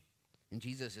desperation. And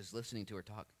Jesus is listening to her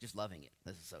talk, just loving it.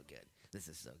 This is so good. This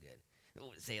is so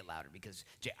good. Say it louder because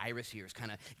Jairus here is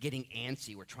kind of getting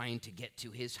antsy. We're trying to get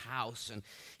to his house and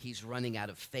he's running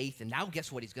out of faith. And now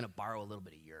guess what? He's going to borrow a little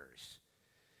bit of yours.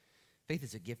 Faith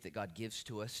is a gift that God gives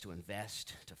to us to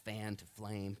invest, to fan, to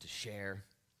flame, to share.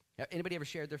 Anybody ever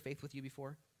shared their faith with you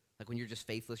before? Like when you're just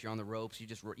faithless, you're on the ropes, you're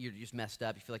just messed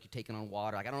up, you feel like you're taking on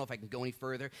water. Like, I don't know if I can go any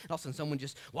further. And all of a sudden someone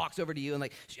just walks over to you and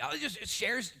just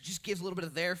shares, just gives a little bit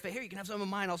of their faith. Here, you can have some of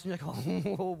mine. All of a sudden you're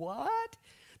like, oh, what?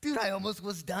 Dude, I almost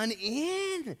was done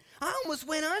in. I almost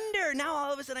went under. Now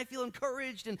all of a sudden I feel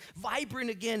encouraged and vibrant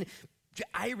again.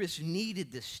 Jairus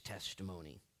needed this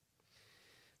testimony.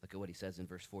 Look at what he says in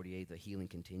verse 48. The healing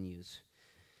continues.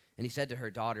 And he said to her,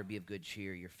 "Daughter, be of good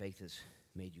cheer. Your faith has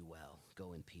made you well.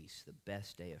 Go in peace." The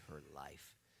best day of her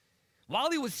life. While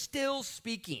he was still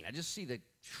speaking, I just see the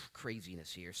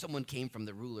craziness here. Someone came from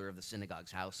the ruler of the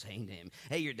synagogue's house saying to him,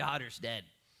 "Hey, your daughter's dead.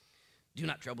 Do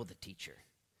not trouble the teacher."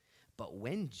 But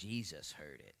when Jesus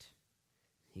heard it,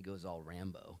 he goes all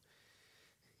Rambo.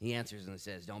 He answers and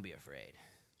says, "Don't be afraid.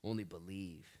 Only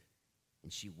believe,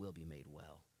 and she will be made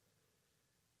well."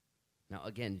 Now,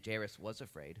 again, Jairus was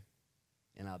afraid,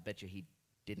 and I'll bet you he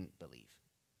didn't believe.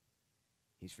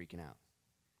 He's freaking out.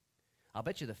 I'll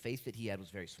bet you the faith that he had was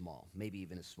very small, maybe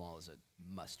even as small as a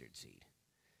mustard seed.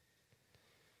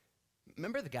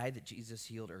 Remember the guy that Jesus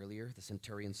healed earlier, the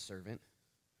centurion's servant?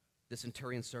 The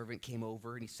centurion's servant came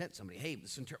over and he sent somebody, hey,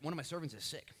 one of my servants is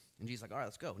sick. And Jesus is like, all right,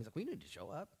 let's go. And he's like, we need to show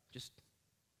up. Just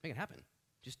make it happen.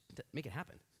 Just make it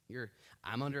happen.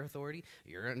 I'm under authority.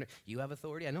 You have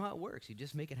authority. I know how it works. You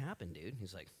just make it happen, dude.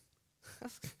 He's like,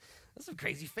 that's some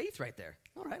crazy faith right there.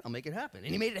 All right, I'll make it happen.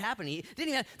 And he made it happen.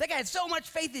 That guy had so much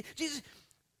faith.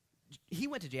 He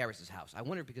went to Jairus' house. I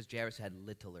wonder because Jairus had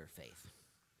littler faith.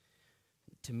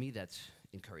 To me, that's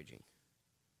encouraging,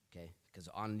 okay? Because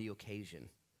on the occasion,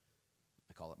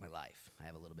 I call it my life. I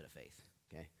have a little bit of faith,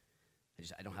 okay?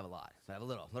 I don't have a lot. I have a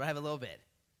little. I have a little bit.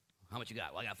 How much you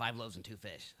got? Well, I got 5 loaves and 2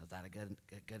 fish. Is that a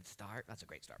good start? That's a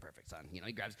great start. Perfect, son.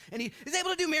 He grabs, and he is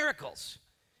able to do miracles.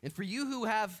 And for you who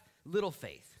have little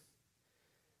faith,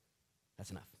 that's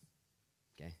enough,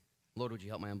 okay? Lord, would you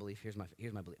help my unbelief? Here's my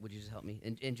belief. Would you just help me?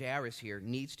 And Jairus here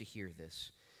needs to hear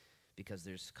this because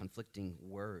there's conflicting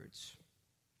words.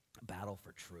 A battle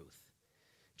for truth.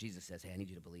 Jesus says, hey, I need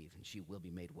you to believe, and she will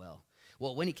be made well.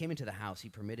 Well, when he came into the house, he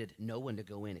permitted no one to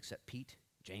go in except Pete,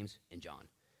 James, and John,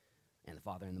 and the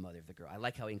father and the mother of the girl. I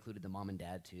like how he included the mom and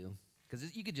dad, too,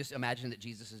 because you could just imagine that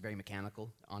Jesus is very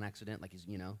mechanical on accident, like he's,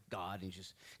 God, and he's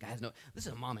just, guys, no, this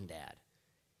is a mom and dad.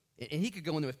 And he could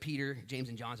go in there with Peter, James,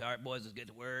 and John, say, all right, boys, let's get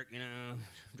to work,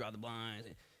 draw the blinds.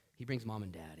 He brings mom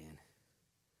and dad in.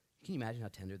 Can you imagine how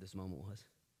tender this moment was?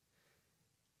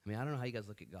 I mean, I don't know how you guys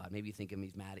look at God. Maybe you think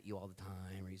he's mad at you all the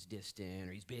time, or he's distant,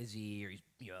 or he's busy, or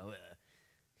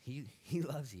he's, he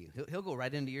loves you. He'll go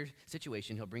right into your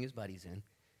situation. He'll bring his buddies in.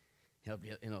 He'll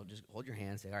just hold your hand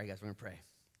and say, all right, guys, we're going to pray.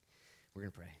 We're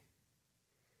going to pray.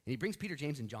 And he brings Peter,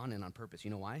 James, and John in on purpose.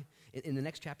 You know why? In the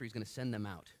next chapter, he's going to send them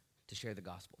out to share the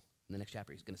gospel. In the next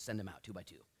chapter, he's going to send them out 2 by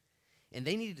 2. And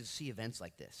they needed to see events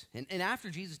like this. And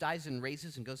after Jesus dies and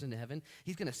raises and goes into heaven,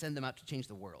 he's going to send them out to change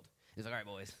the world. He's like, all right,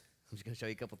 boys. I'm just going to show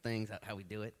you a couple things, how we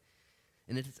do it.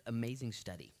 And it's an amazing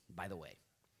study, by the way.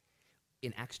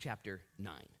 In Acts chapter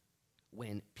 9,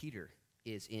 when Peter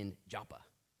is in Joppa,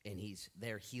 and he's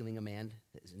there healing a man,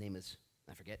 his name is,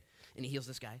 I forget, and he heals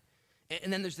this guy.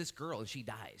 And then there's this girl, and she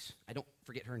dies. I don't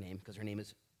forget her name, because her name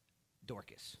is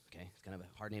Dorcas, okay? It's kind of a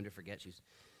hard name to forget. She's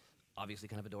obviously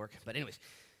kind of a dork. But anyways,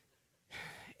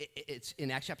 it's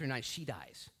in Acts chapter 9, she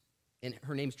dies. And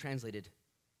her name's translated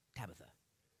Tabitha.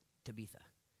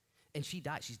 And she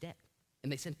died. She's dead. And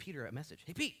they send Peter a message.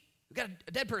 Hey, Pete, we've got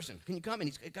a dead person. Can you come? And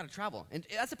he's got to travel. And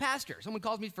that's a pastor. Someone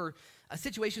calls me for a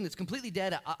situation that's completely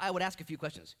dead. I would ask a few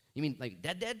questions. You mean like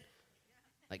dead? Yeah.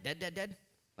 Like dead?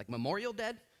 Like memorial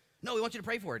dead? No, we want you to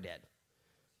pray for her dead.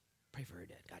 Pray for her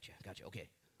dead. Gotcha. Okay.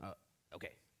 Okay.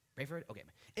 Pray for it? Okay.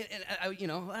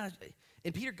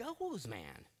 And Peter goes,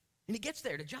 man. And he gets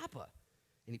there to Joppa.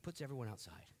 And he puts everyone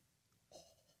outside. Oh,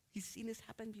 he's seen this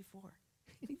happen before.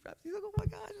 And he's like, oh my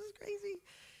gosh, this is crazy.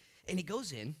 And he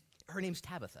goes in, her name's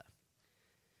Tabitha.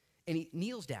 And he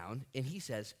kneels down and he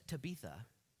says, Tabitha,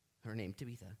 her name,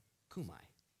 Tabitha, kumai,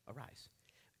 arise.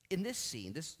 In this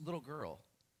scene, this little girl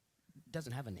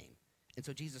doesn't have a name. And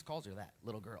so Jesus calls her that,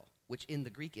 little girl, which in the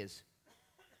Greek is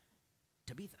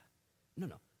Tabitha. No,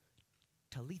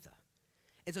 Talitha.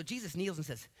 And so Jesus kneels and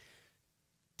says,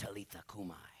 Talitha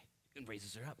kumai, and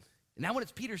raises her up. And now when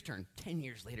it's Peter's turn, 10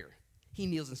 years later, he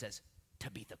kneels and says,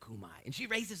 Tabitha kumai. And she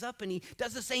raises up and he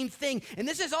does the same thing. And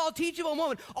this is all a teachable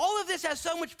moment. All of this has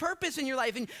so much purpose in your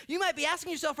life. And you might be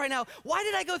asking yourself right now, why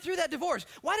did I go through that divorce?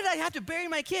 Why did I have to bury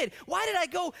my kid? Why did I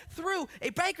go through a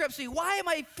bankruptcy? Why am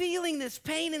I feeling this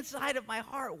pain inside of my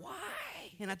heart? Why?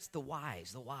 And that's the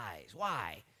whys.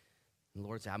 Why? And the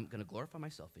Lord said, I'm going to glorify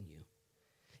myself in you.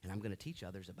 And I'm going to teach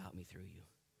others about me through you.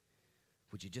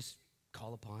 Would you just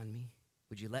call upon me?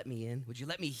 Would you let me in? Would you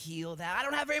let me heal that? I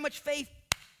don't have very much faith.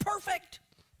 Perfect.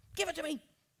 Give it to me.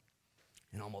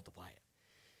 And I'll multiply it.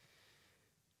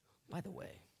 By the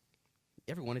way,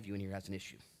 every one of you in here has an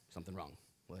issue. Something wrong.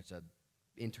 Well, it's an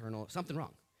internal, something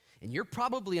wrong. And you're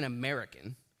probably an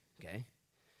American, okay?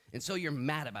 And so you're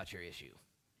mad about your issue.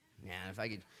 Yeah, if I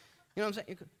could, you know what I'm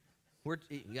saying?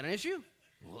 You got an issue?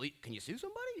 Well, can you sue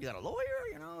somebody? You got a lawyer?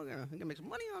 You can make some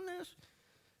money on this.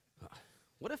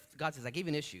 What if God says, I gave you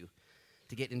an issue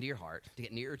to get into your heart, to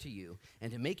get nearer to you,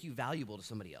 and to make you valuable to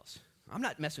somebody else? I'm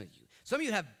not messing with you. Some of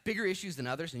you have bigger issues than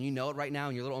others, and you know it right now,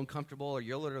 and you're a little uncomfortable, or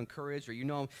you're a little encouraged, or you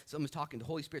know someone's talking, the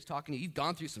Holy Spirit's talking to you. You've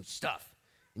gone through some stuff,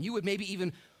 and you would maybe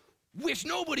even wish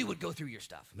nobody would go through your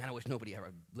stuff. Man, I wish nobody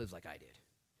ever lives like I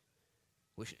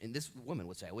did. And this woman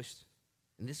would say,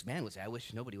 and this man would say, I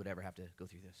wish nobody would ever have to go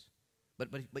through this.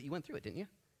 But you went through it, didn't you?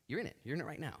 You're in it. You're in it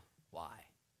right now. Why?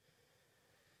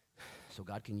 So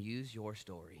God can use your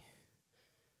story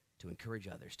to encourage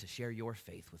others, to share your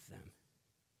faith with them.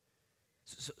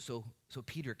 So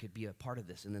Peter could be a part of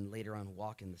this and then later on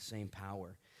walk in the same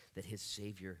power that his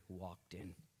Savior walked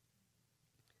in.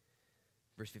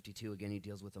 Verse 52, again, he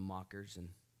deals with the mockers and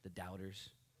the doubters.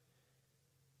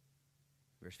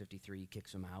 Verse 53, he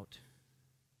kicks them out.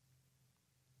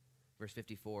 Verse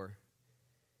 54,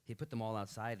 he put them all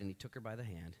outside and he took her by the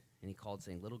hand and he called,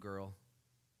 saying, little girl,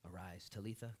 arise,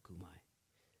 Talitha kumai.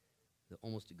 The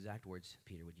almost exact words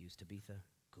Peter would use, Tabitha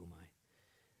kumai.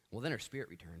 Well, then her spirit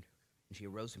returned and she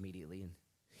arose immediately and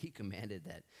he commanded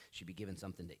that she be given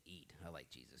something to eat. I like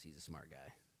Jesus. He's a smart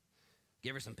guy.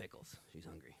 Give her some pickles. She's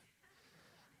hungry.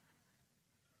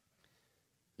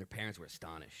 Their parents were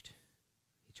astonished.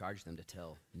 He charged them to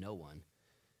tell no one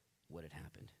what had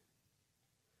happened.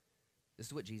 This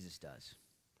is what Jesus does.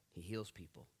 He heals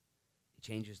people. He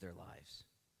changes their lives.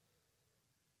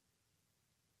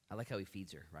 I like how he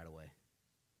feeds her right away.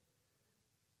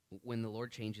 When the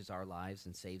Lord changes our lives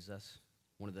and saves us,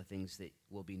 one of the things that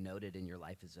will be noted in your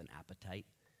life is an appetite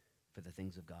for the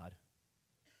things of God.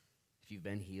 If you've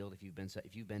been healed, if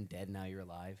you've been dead, now you're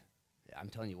alive, I'm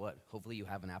telling you what, hopefully you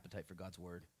have an appetite for God's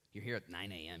word. You're here at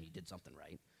 9 a.m., you did something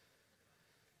right.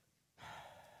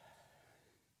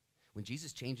 When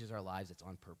Jesus changes our lives, it's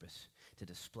on purpose to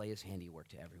display his handiwork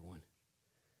to everyone.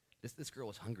 This girl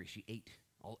was hungry. She ate.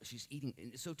 She's eating.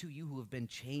 And so too, you who have been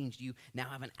changed, you now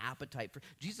have an appetite for.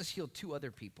 Jesus healed 2 other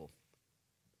people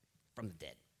from the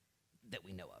dead that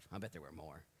we know of. I bet there were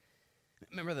more.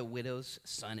 Remember the widow's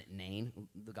son at Nain,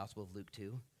 the Gospel of Luke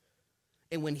 2?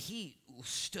 And when he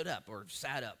stood up or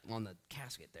sat up on the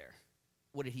casket there,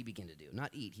 what did he begin to do?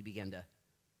 Not eat, he began to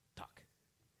talk.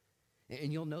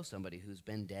 And you'll know somebody who's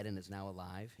been dead and is now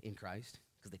alive in Christ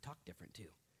because they talk different too.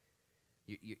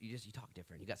 You talk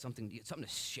different. You got something to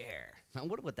share. Now,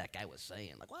 what that guy was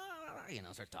saying? Like,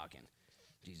 start talking.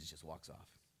 Jesus just walks off.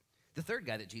 The third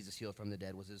guy that Jesus healed from the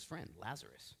dead was his friend,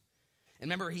 Lazarus. And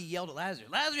remember, he yelled at Lazarus,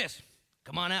 Lazarus,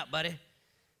 come on out, buddy.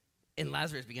 And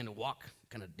Lazarus began to walk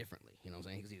kind of differently, you know what I'm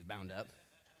saying, because he was bound up.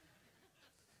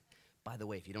 By the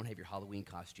way, if you don't have your Halloween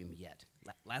costume yet,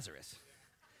 Lazarus.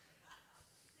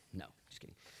 No, just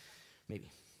kidding. Maybe.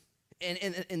 And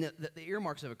the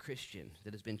earmarks of a Christian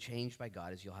that has been changed by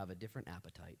God is you'll have a different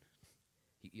appetite.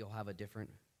 You'll have a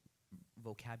different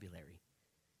vocabulary.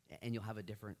 And you'll have a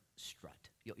different strut.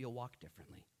 You'll walk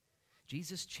differently.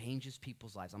 Jesus changes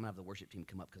people's lives. I'm going to have the worship team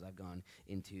come up because I've gone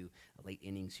into late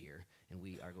innings here. And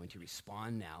we are going to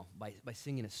respond now by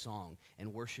singing a song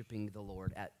and worshiping the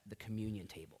Lord at the communion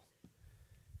table.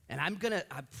 And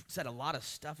I've said a lot of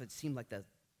stuff. It seemed like the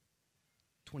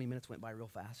 20 minutes went by real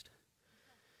fast.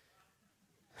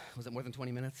 Was it more than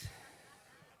 20 minutes?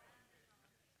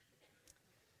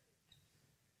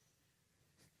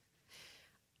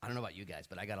 I don't know about you guys,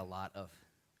 but I got a lot of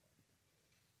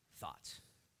thoughts.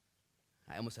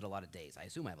 I almost said a lot of days. I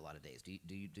assume I have a lot of days.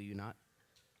 Do you not?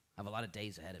 I have a lot of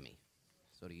days ahead of me.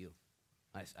 So do you.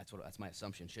 That's my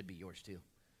assumption. Should be yours too.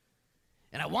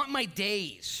 And I want my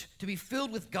days to be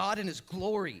filled with God and his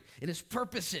glory and his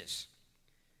purposes.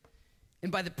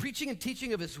 And by the preaching and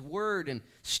teaching of his word and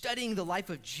studying the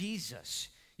life of Jesus,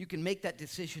 you can make that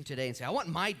decision today and say, I want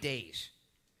my days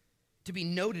to be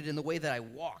noted in the way that I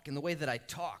walk, in the way that I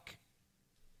talk,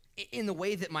 in the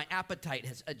way that my appetite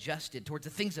has adjusted towards the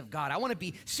things of God. I want to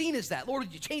be seen as that. Lord,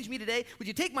 would you change me today? Would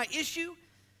you take my issue?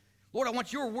 Lord, I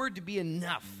want your word to be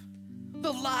enough.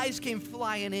 The lies came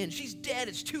flying in. She's dead.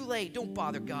 It's too late. Don't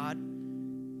bother, God.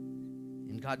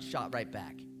 And God shot right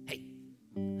back. Hey,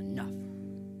 enough.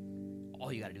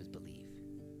 All you got to do is believe.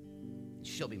 And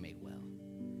she'll be made well.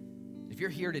 If you're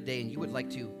here today and you would like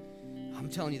to, I'm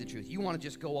telling you the truth, you want to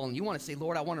just go all in. You want to say,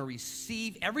 Lord, I want to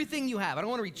receive everything you have. I don't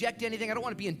want to reject anything. I don't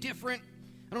want to be indifferent.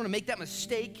 I don't want to make that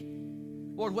mistake.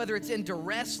 Lord, whether it's in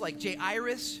duress like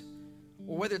Jairus,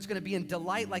 or whether it's going to be in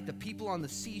delight like the people on the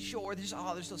seashore, they're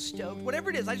so stoked. Whatever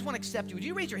it is, I just want to accept you. Would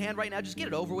you raise your hand right now? Just get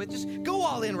it over with. Just go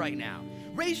all in right now.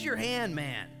 Raise your hand,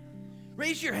 man.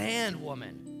 Raise your hand,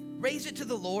 woman. Raise it to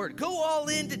the Lord. Go all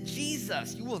in to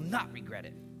Jesus. You will not regret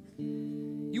it.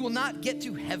 You will not get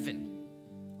to heaven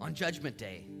on Judgment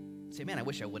Day and say, man, I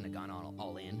wish I wouldn't have gone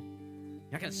all in.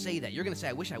 You're not going to say that. You're going to say,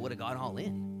 I wish I would have gone all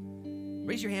in.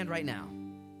 Raise your hand right now.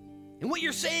 And what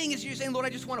you're saying is, Lord, I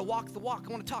just want to walk the walk.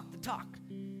 I want to talk the talk.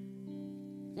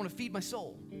 I want to feed my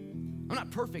soul. I'm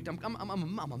not perfect. I'm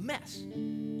a mess.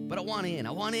 But I want in.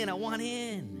 I want in.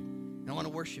 And I want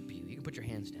to worship you. You can put your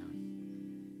hands down.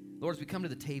 Lord, as we come to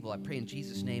the table, I pray in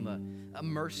Jesus' name a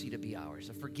mercy to be ours,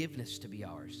 a forgiveness to be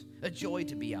ours, a joy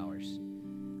to be ours,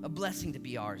 a blessing to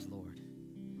be ours, Lord,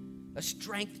 a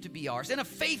strength to be ours, and a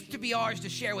faith to be ours to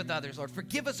share with others, Lord.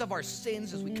 Forgive us of our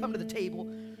sins as we come to the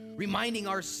table. reminding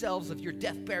ourselves of your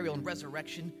death, burial, and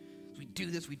resurrection. As we do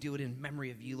this, we do it in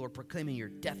memory of you, Lord, proclaiming your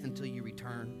death until you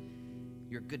return.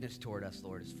 Your goodness toward us,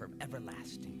 Lord, is from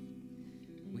everlasting.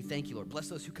 We thank you, Lord. Bless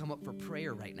those who come up for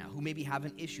prayer right now, who maybe have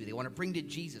an issue they want to bring to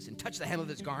Jesus and touch the hem of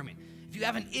his garment. If you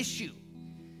have an issue,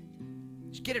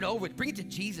 just get it over with. Bring it to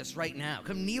Jesus right now.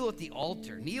 Come kneel at the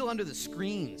altar. Kneel under the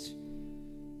screens.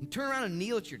 And turn around and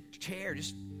kneel at your chair.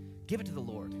 Just give it to the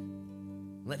Lord.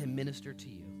 Let him minister to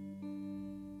you.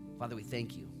 Father, we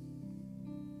thank you.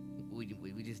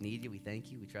 We just need you. We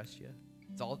thank you. We trust you.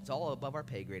 It's all above our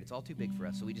pay grade. It's all too big for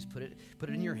us. So we just put it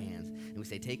in your hands, and we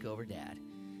say, take over, Dad.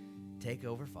 Take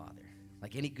over, Father.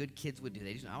 Like any good kids would do.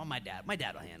 They just, oh, my dad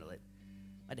will handle it.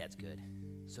 My dad's good.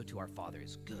 So too our Father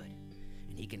is good,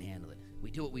 and he can handle it.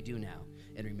 We do what we do now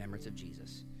in remembrance of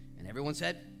Jesus. And everyone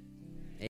said,